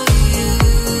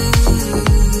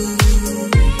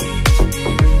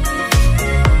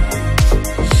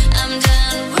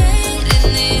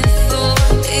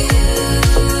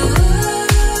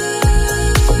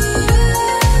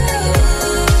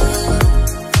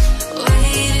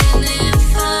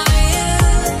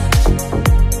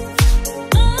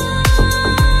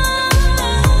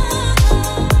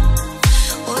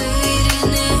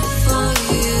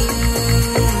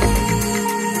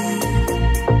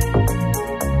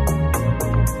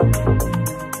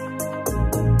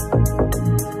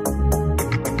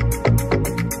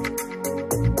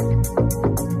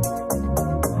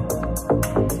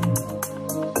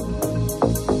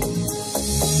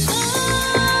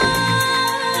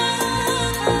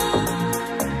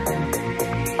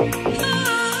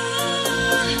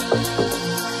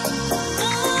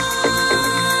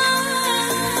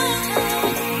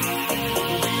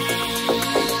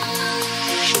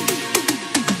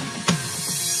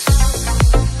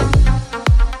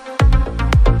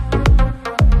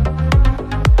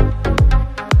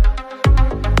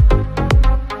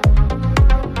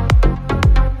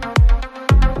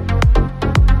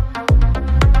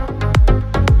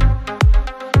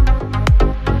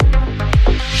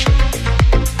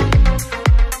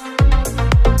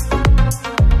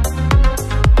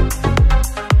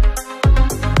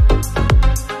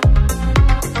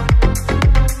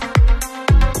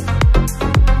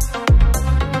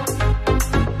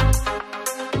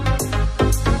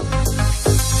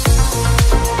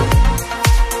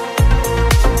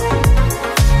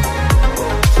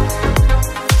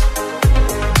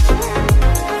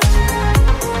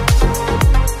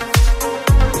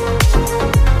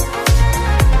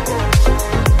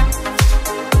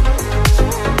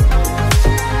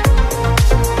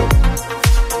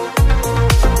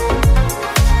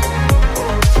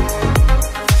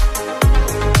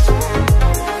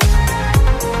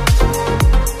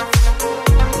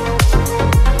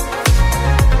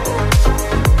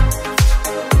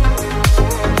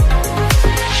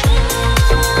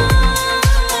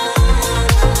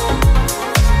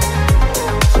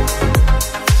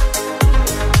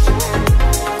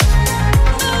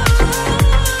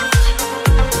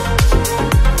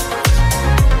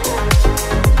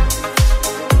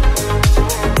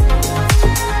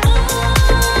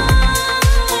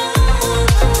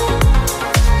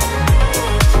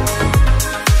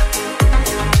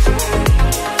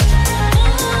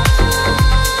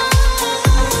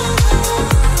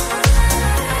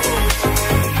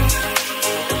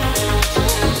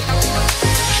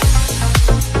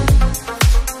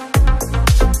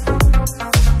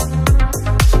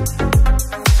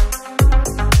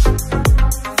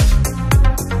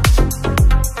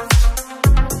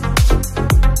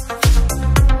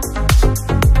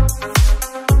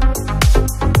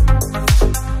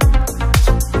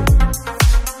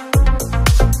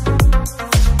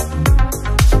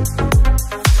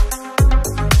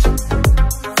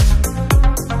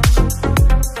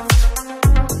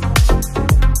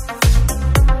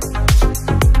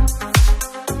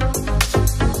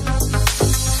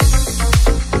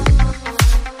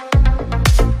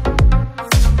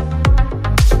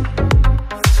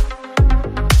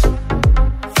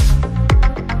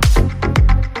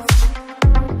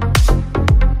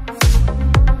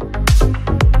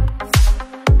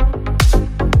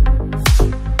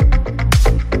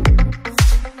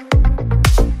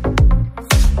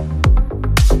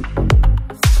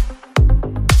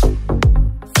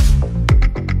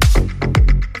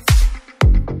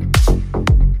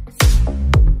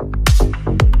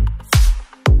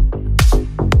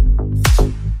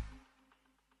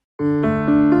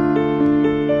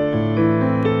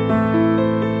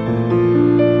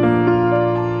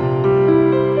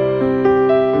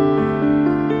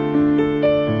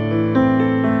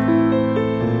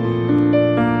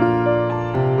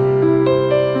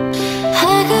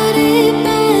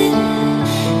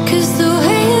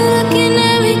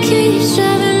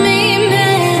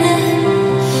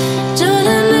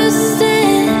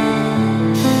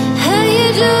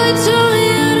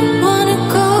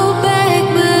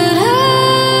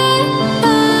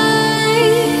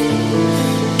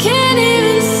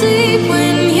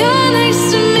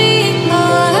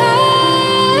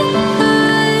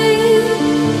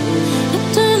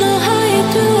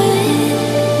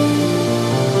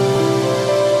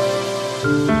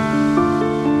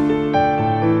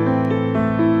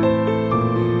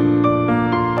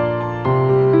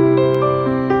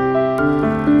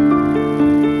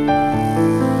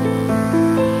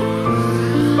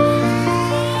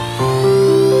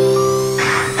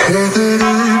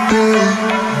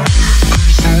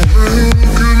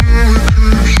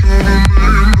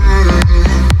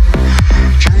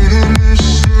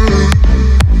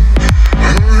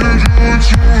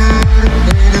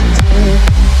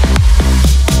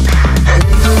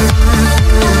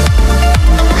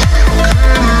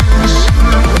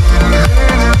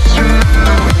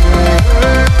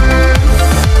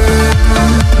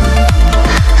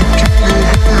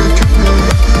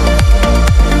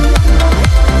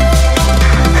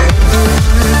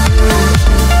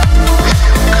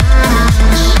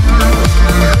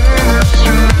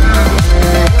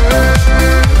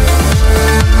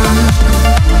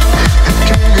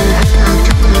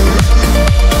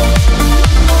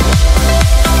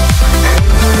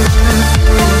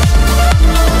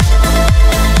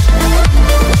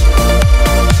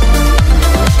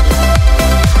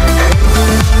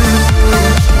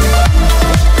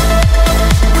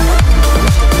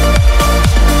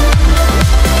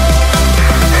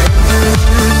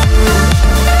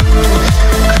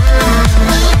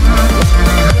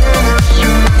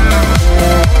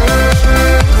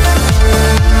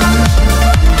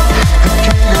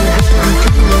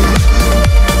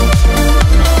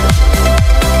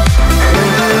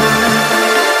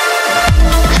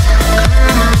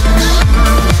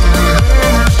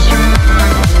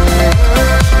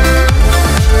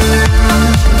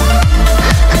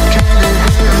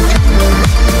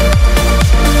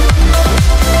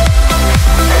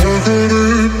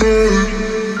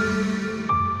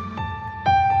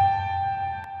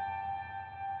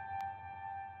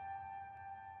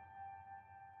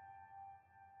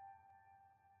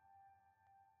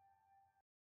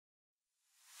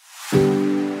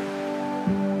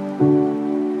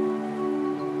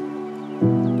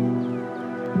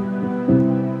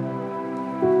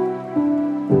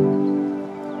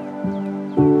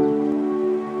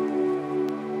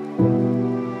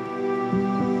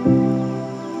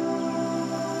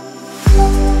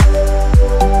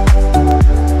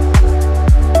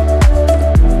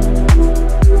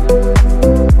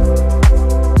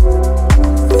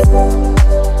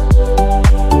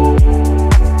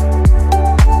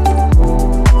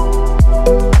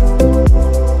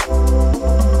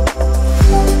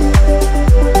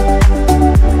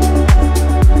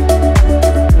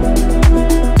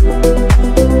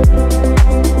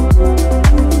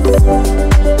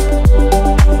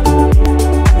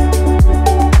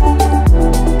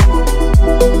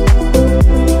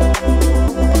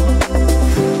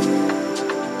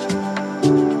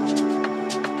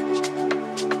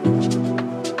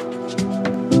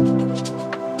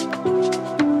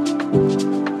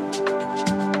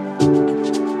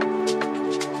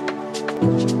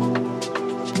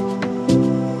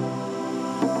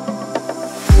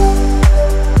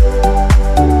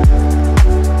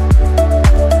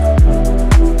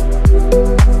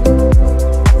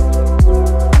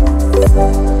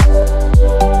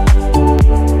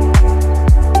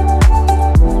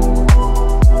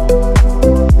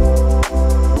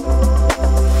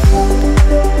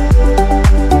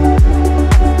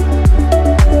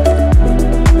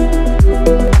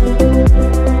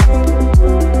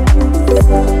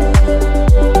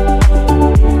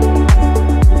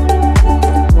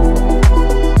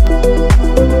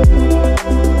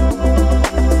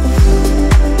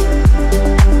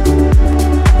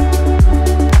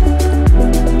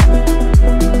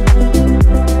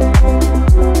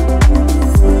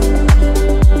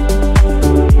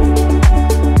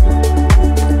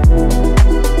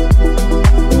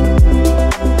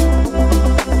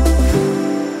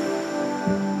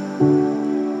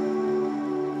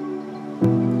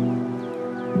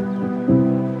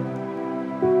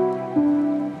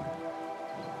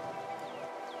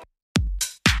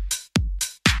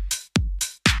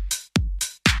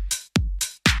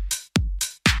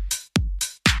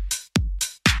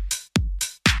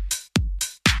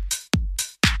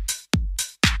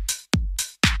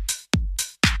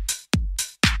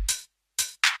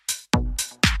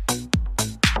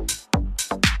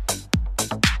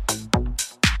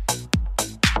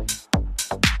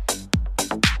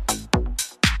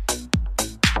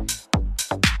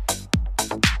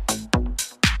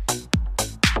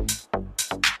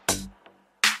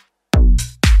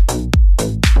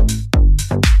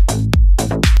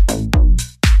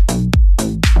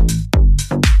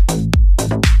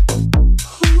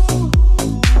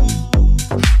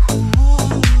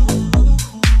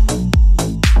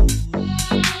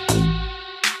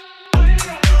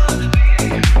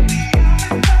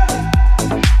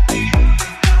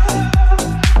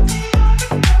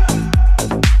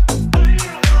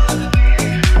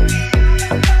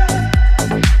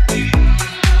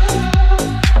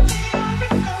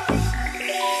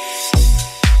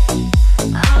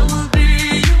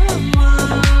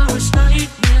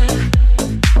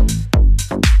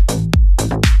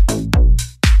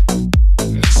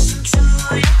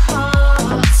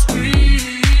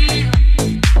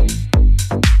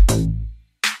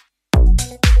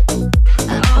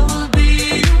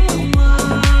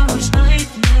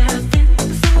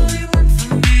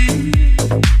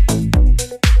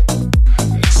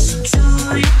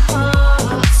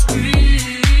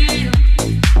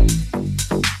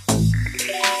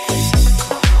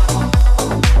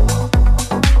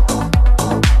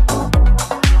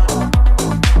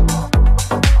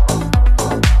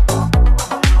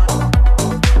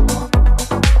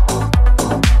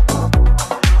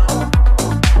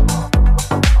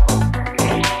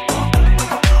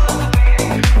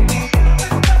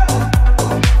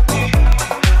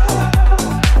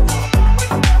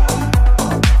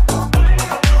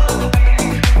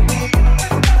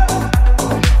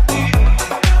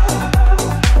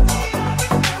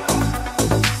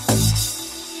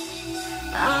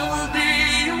I will be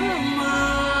your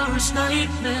worst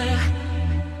nightmare.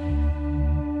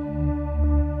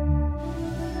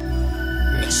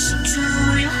 Listen to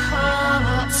your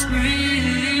heart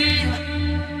scream.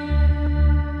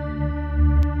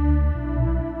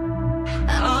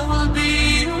 I will be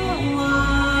your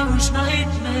worst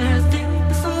nightmare. Think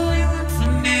before you run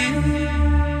from me.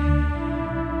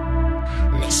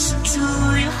 Listen to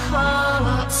your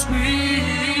heart scream.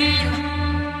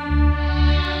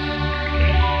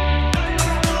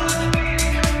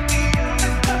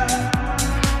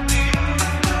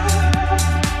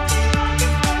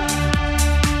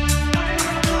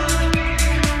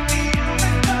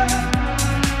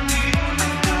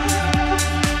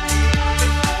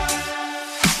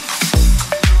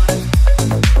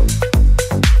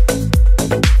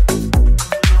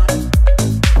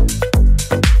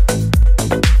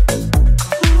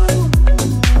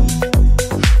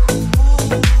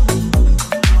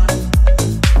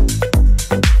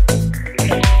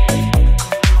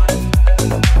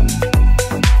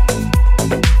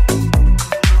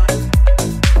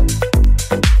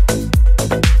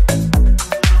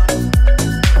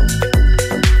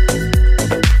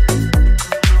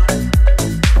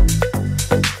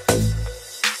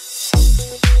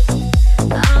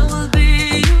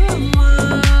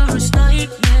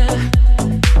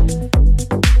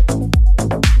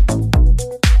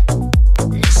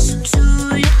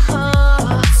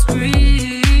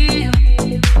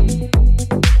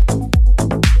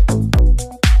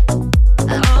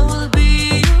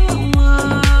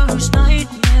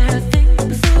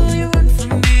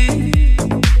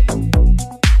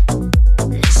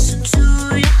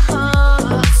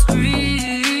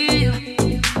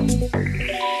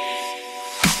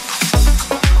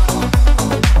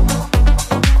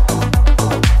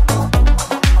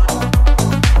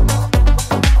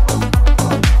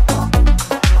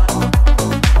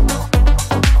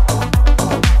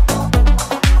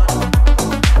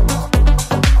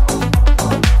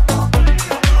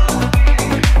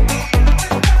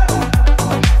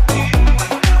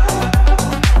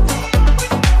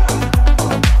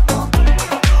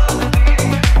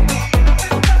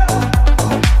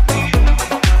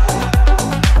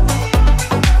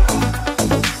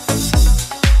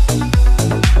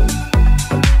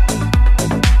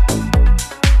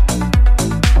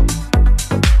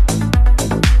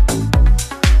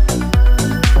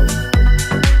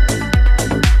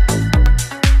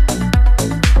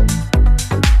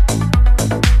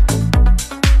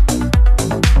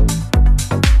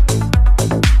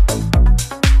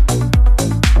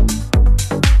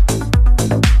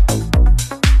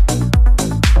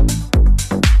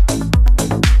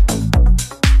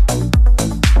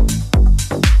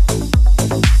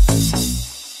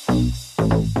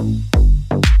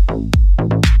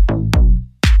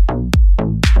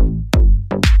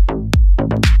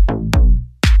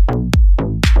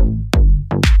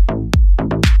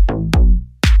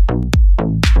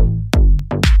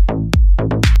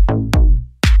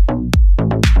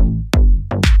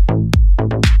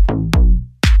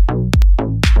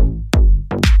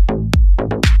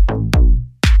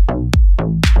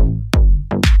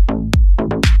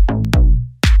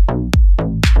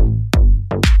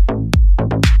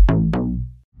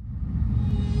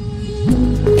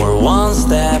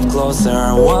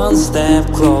 closer, one step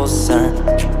closer.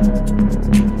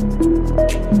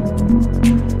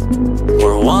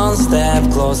 We're one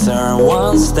step closer,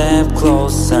 one step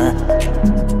closer.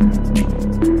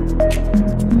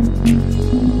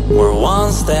 We're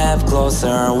one step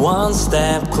closer, one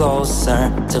step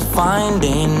closer to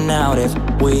finding out if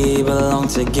we belong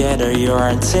together.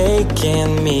 You're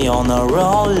taking me on a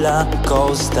roller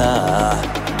coaster.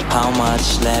 How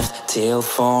much left till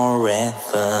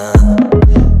forever?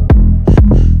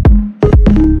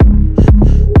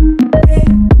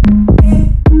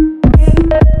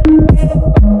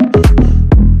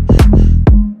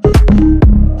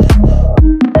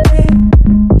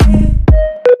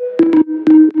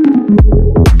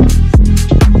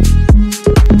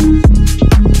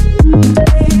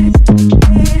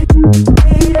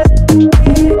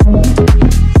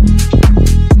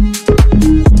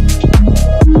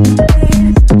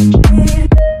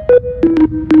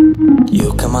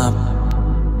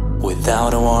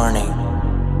 Without a warning,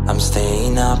 I'm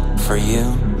staying up for you,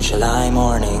 July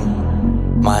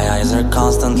morning. My eyes are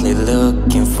constantly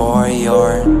looking for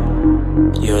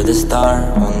you're the star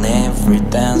on every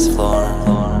dance floor.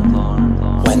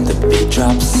 When the beat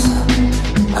drops,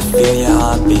 I feel your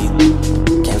heartbeat.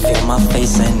 Can't feel my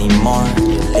face anymore,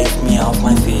 you lift me off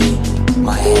my feet.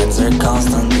 My hands are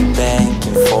constantly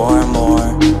begging for more.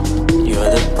 You're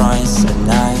the price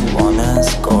and I wanna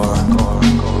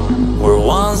score.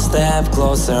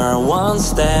 one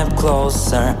step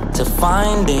closer to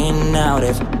finding out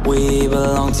if we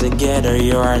belong together.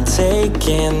 You're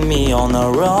taking me on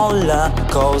a roller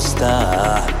coaster.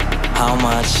 How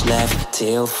much left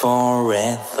till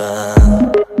forever?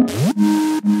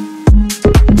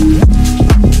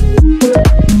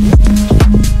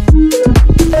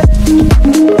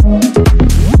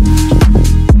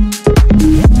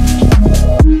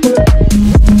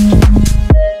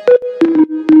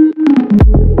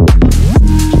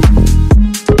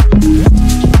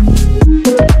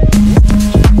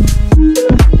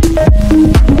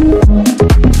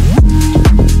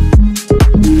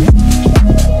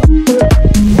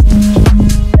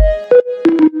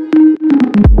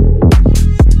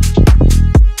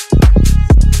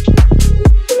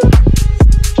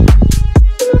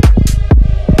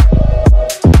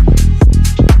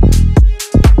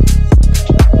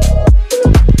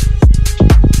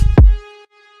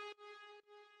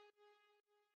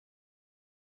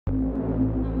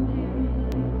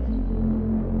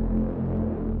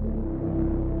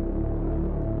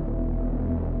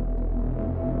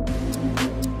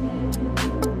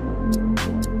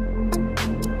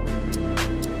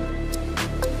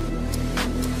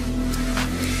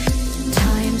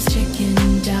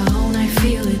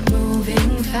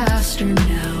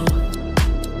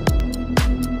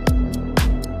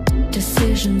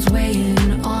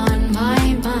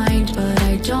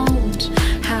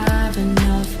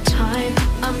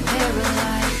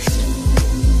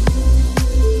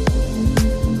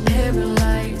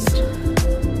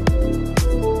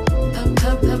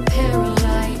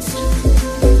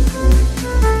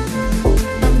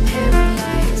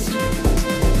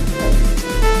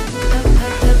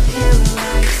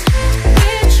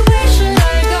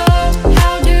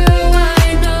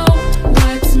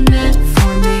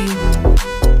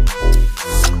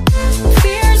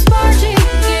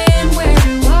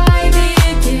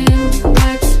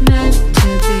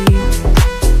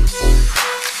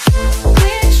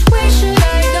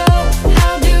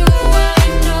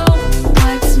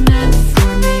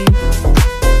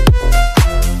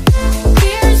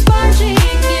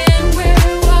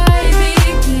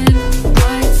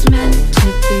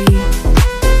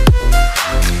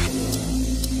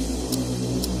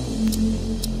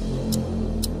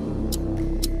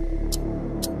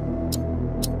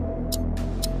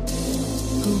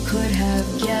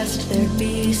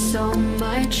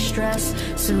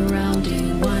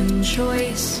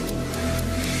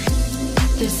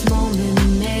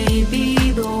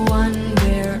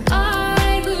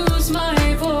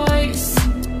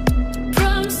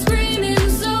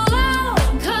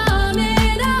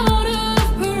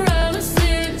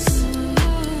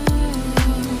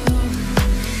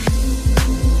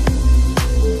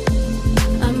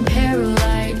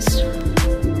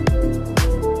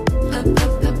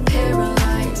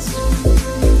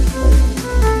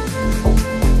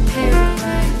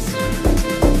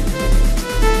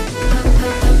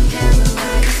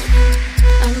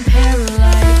 I'm paralyzed.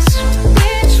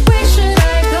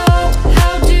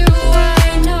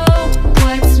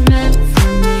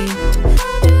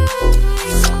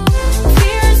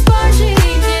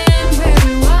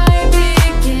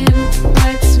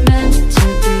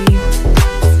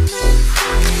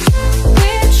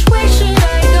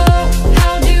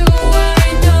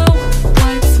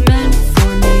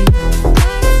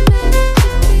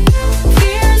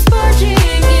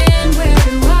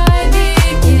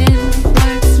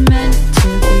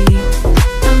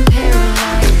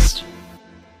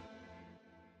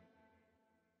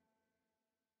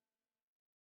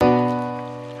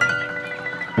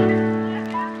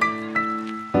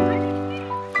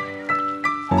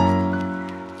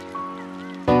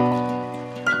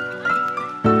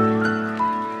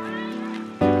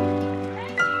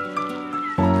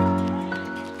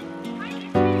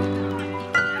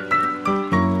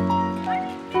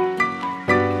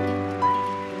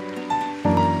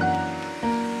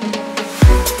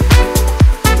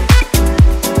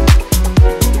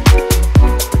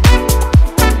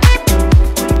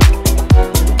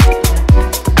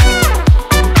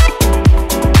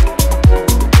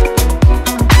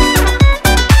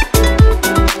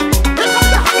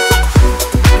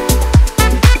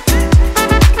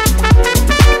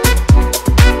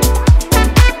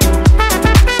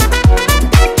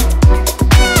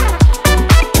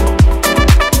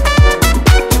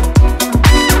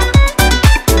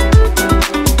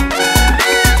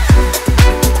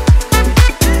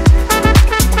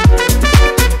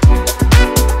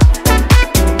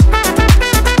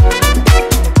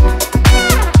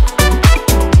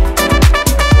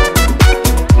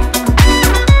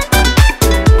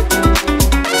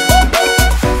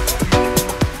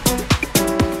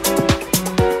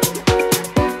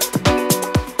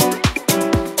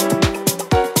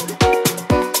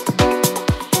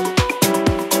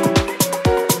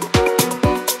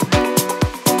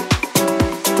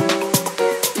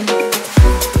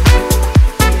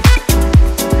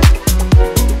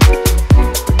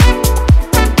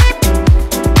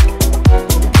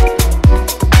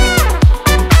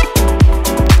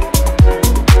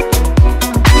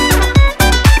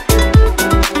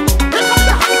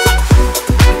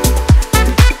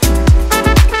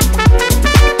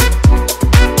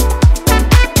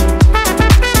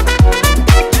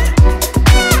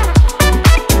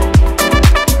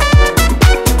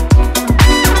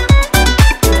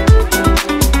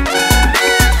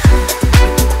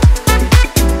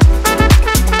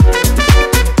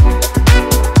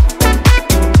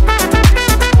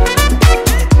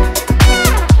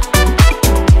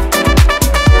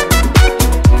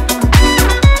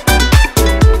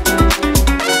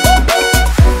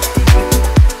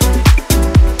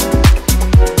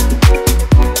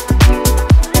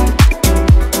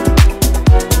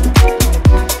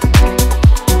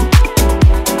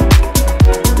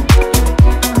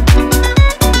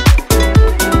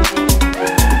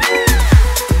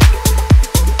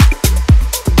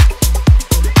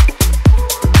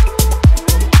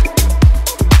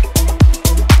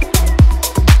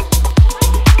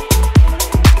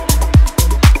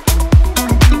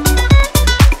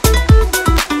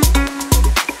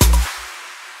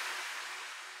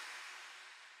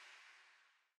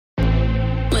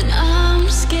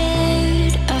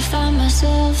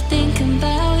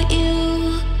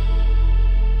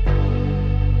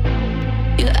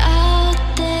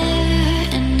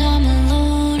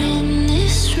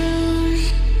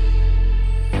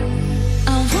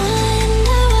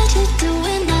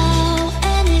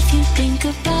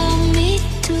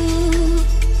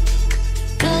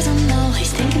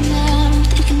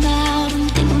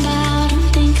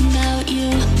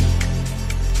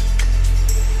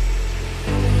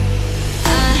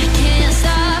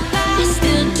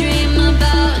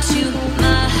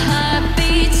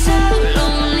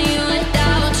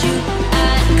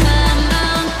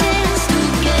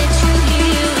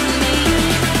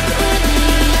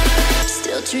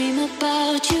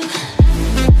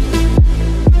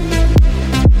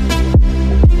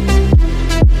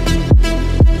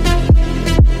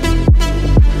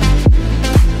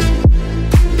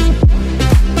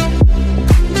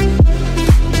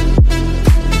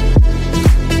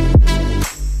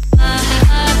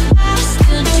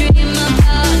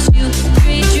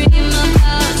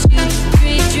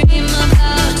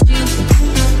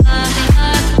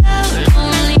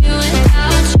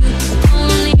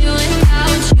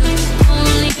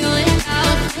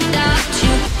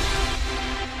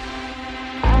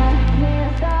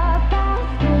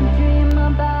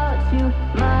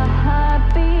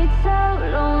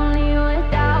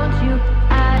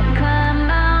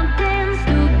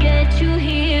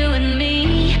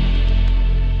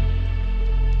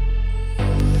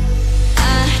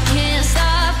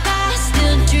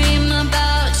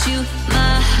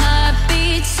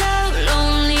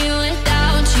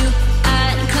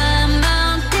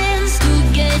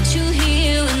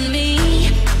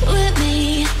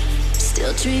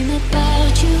 dream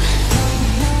about you.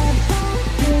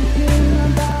 Dream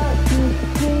about you.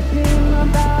 Dream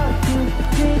about you.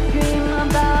 Dream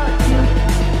about you.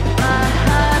 My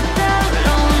heart felt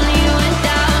lonely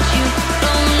without you.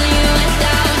 Lonely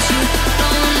without you.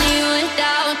 Lonely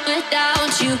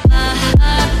without you. My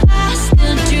heart, I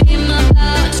still dream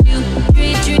about you.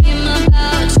 Dream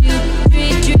about you.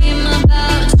 Dream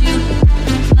about you.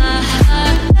 My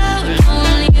heart felt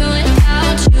lonely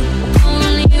without you.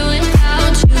 Only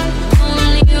without you.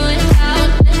 Only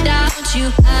without you.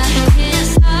 I can't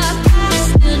stop. I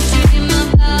still dream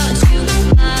about you.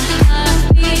 My heart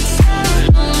beats so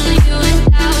lonely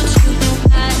without you.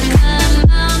 I climb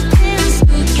mountains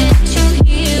to get you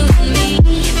here with me.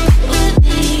 With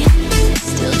me.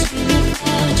 Still dream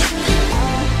about you.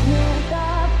 I can't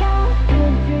stop. I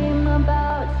still dream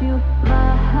about you.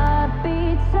 My heart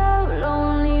beats so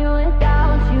lonely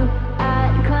without you.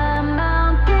 I'd climb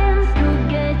mountains to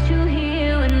get you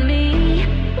here with me.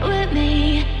 With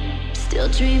me. Still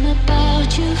dream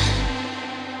about you.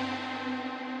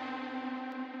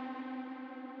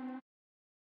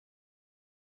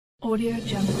 Audio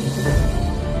Jungle.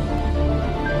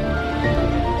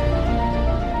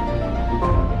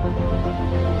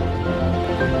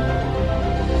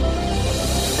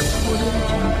 Audio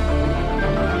Jungle.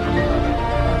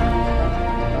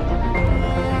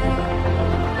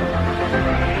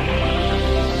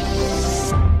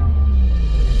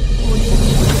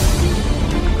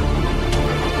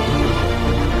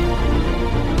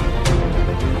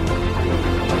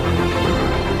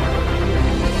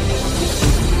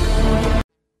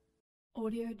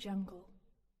 Audio Jungle.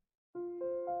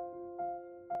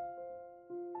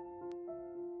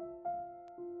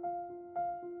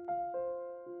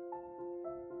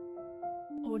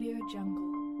 Audio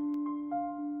Jungle.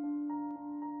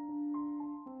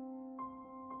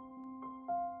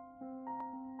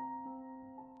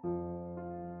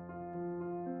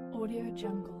 Audio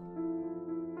Jungle.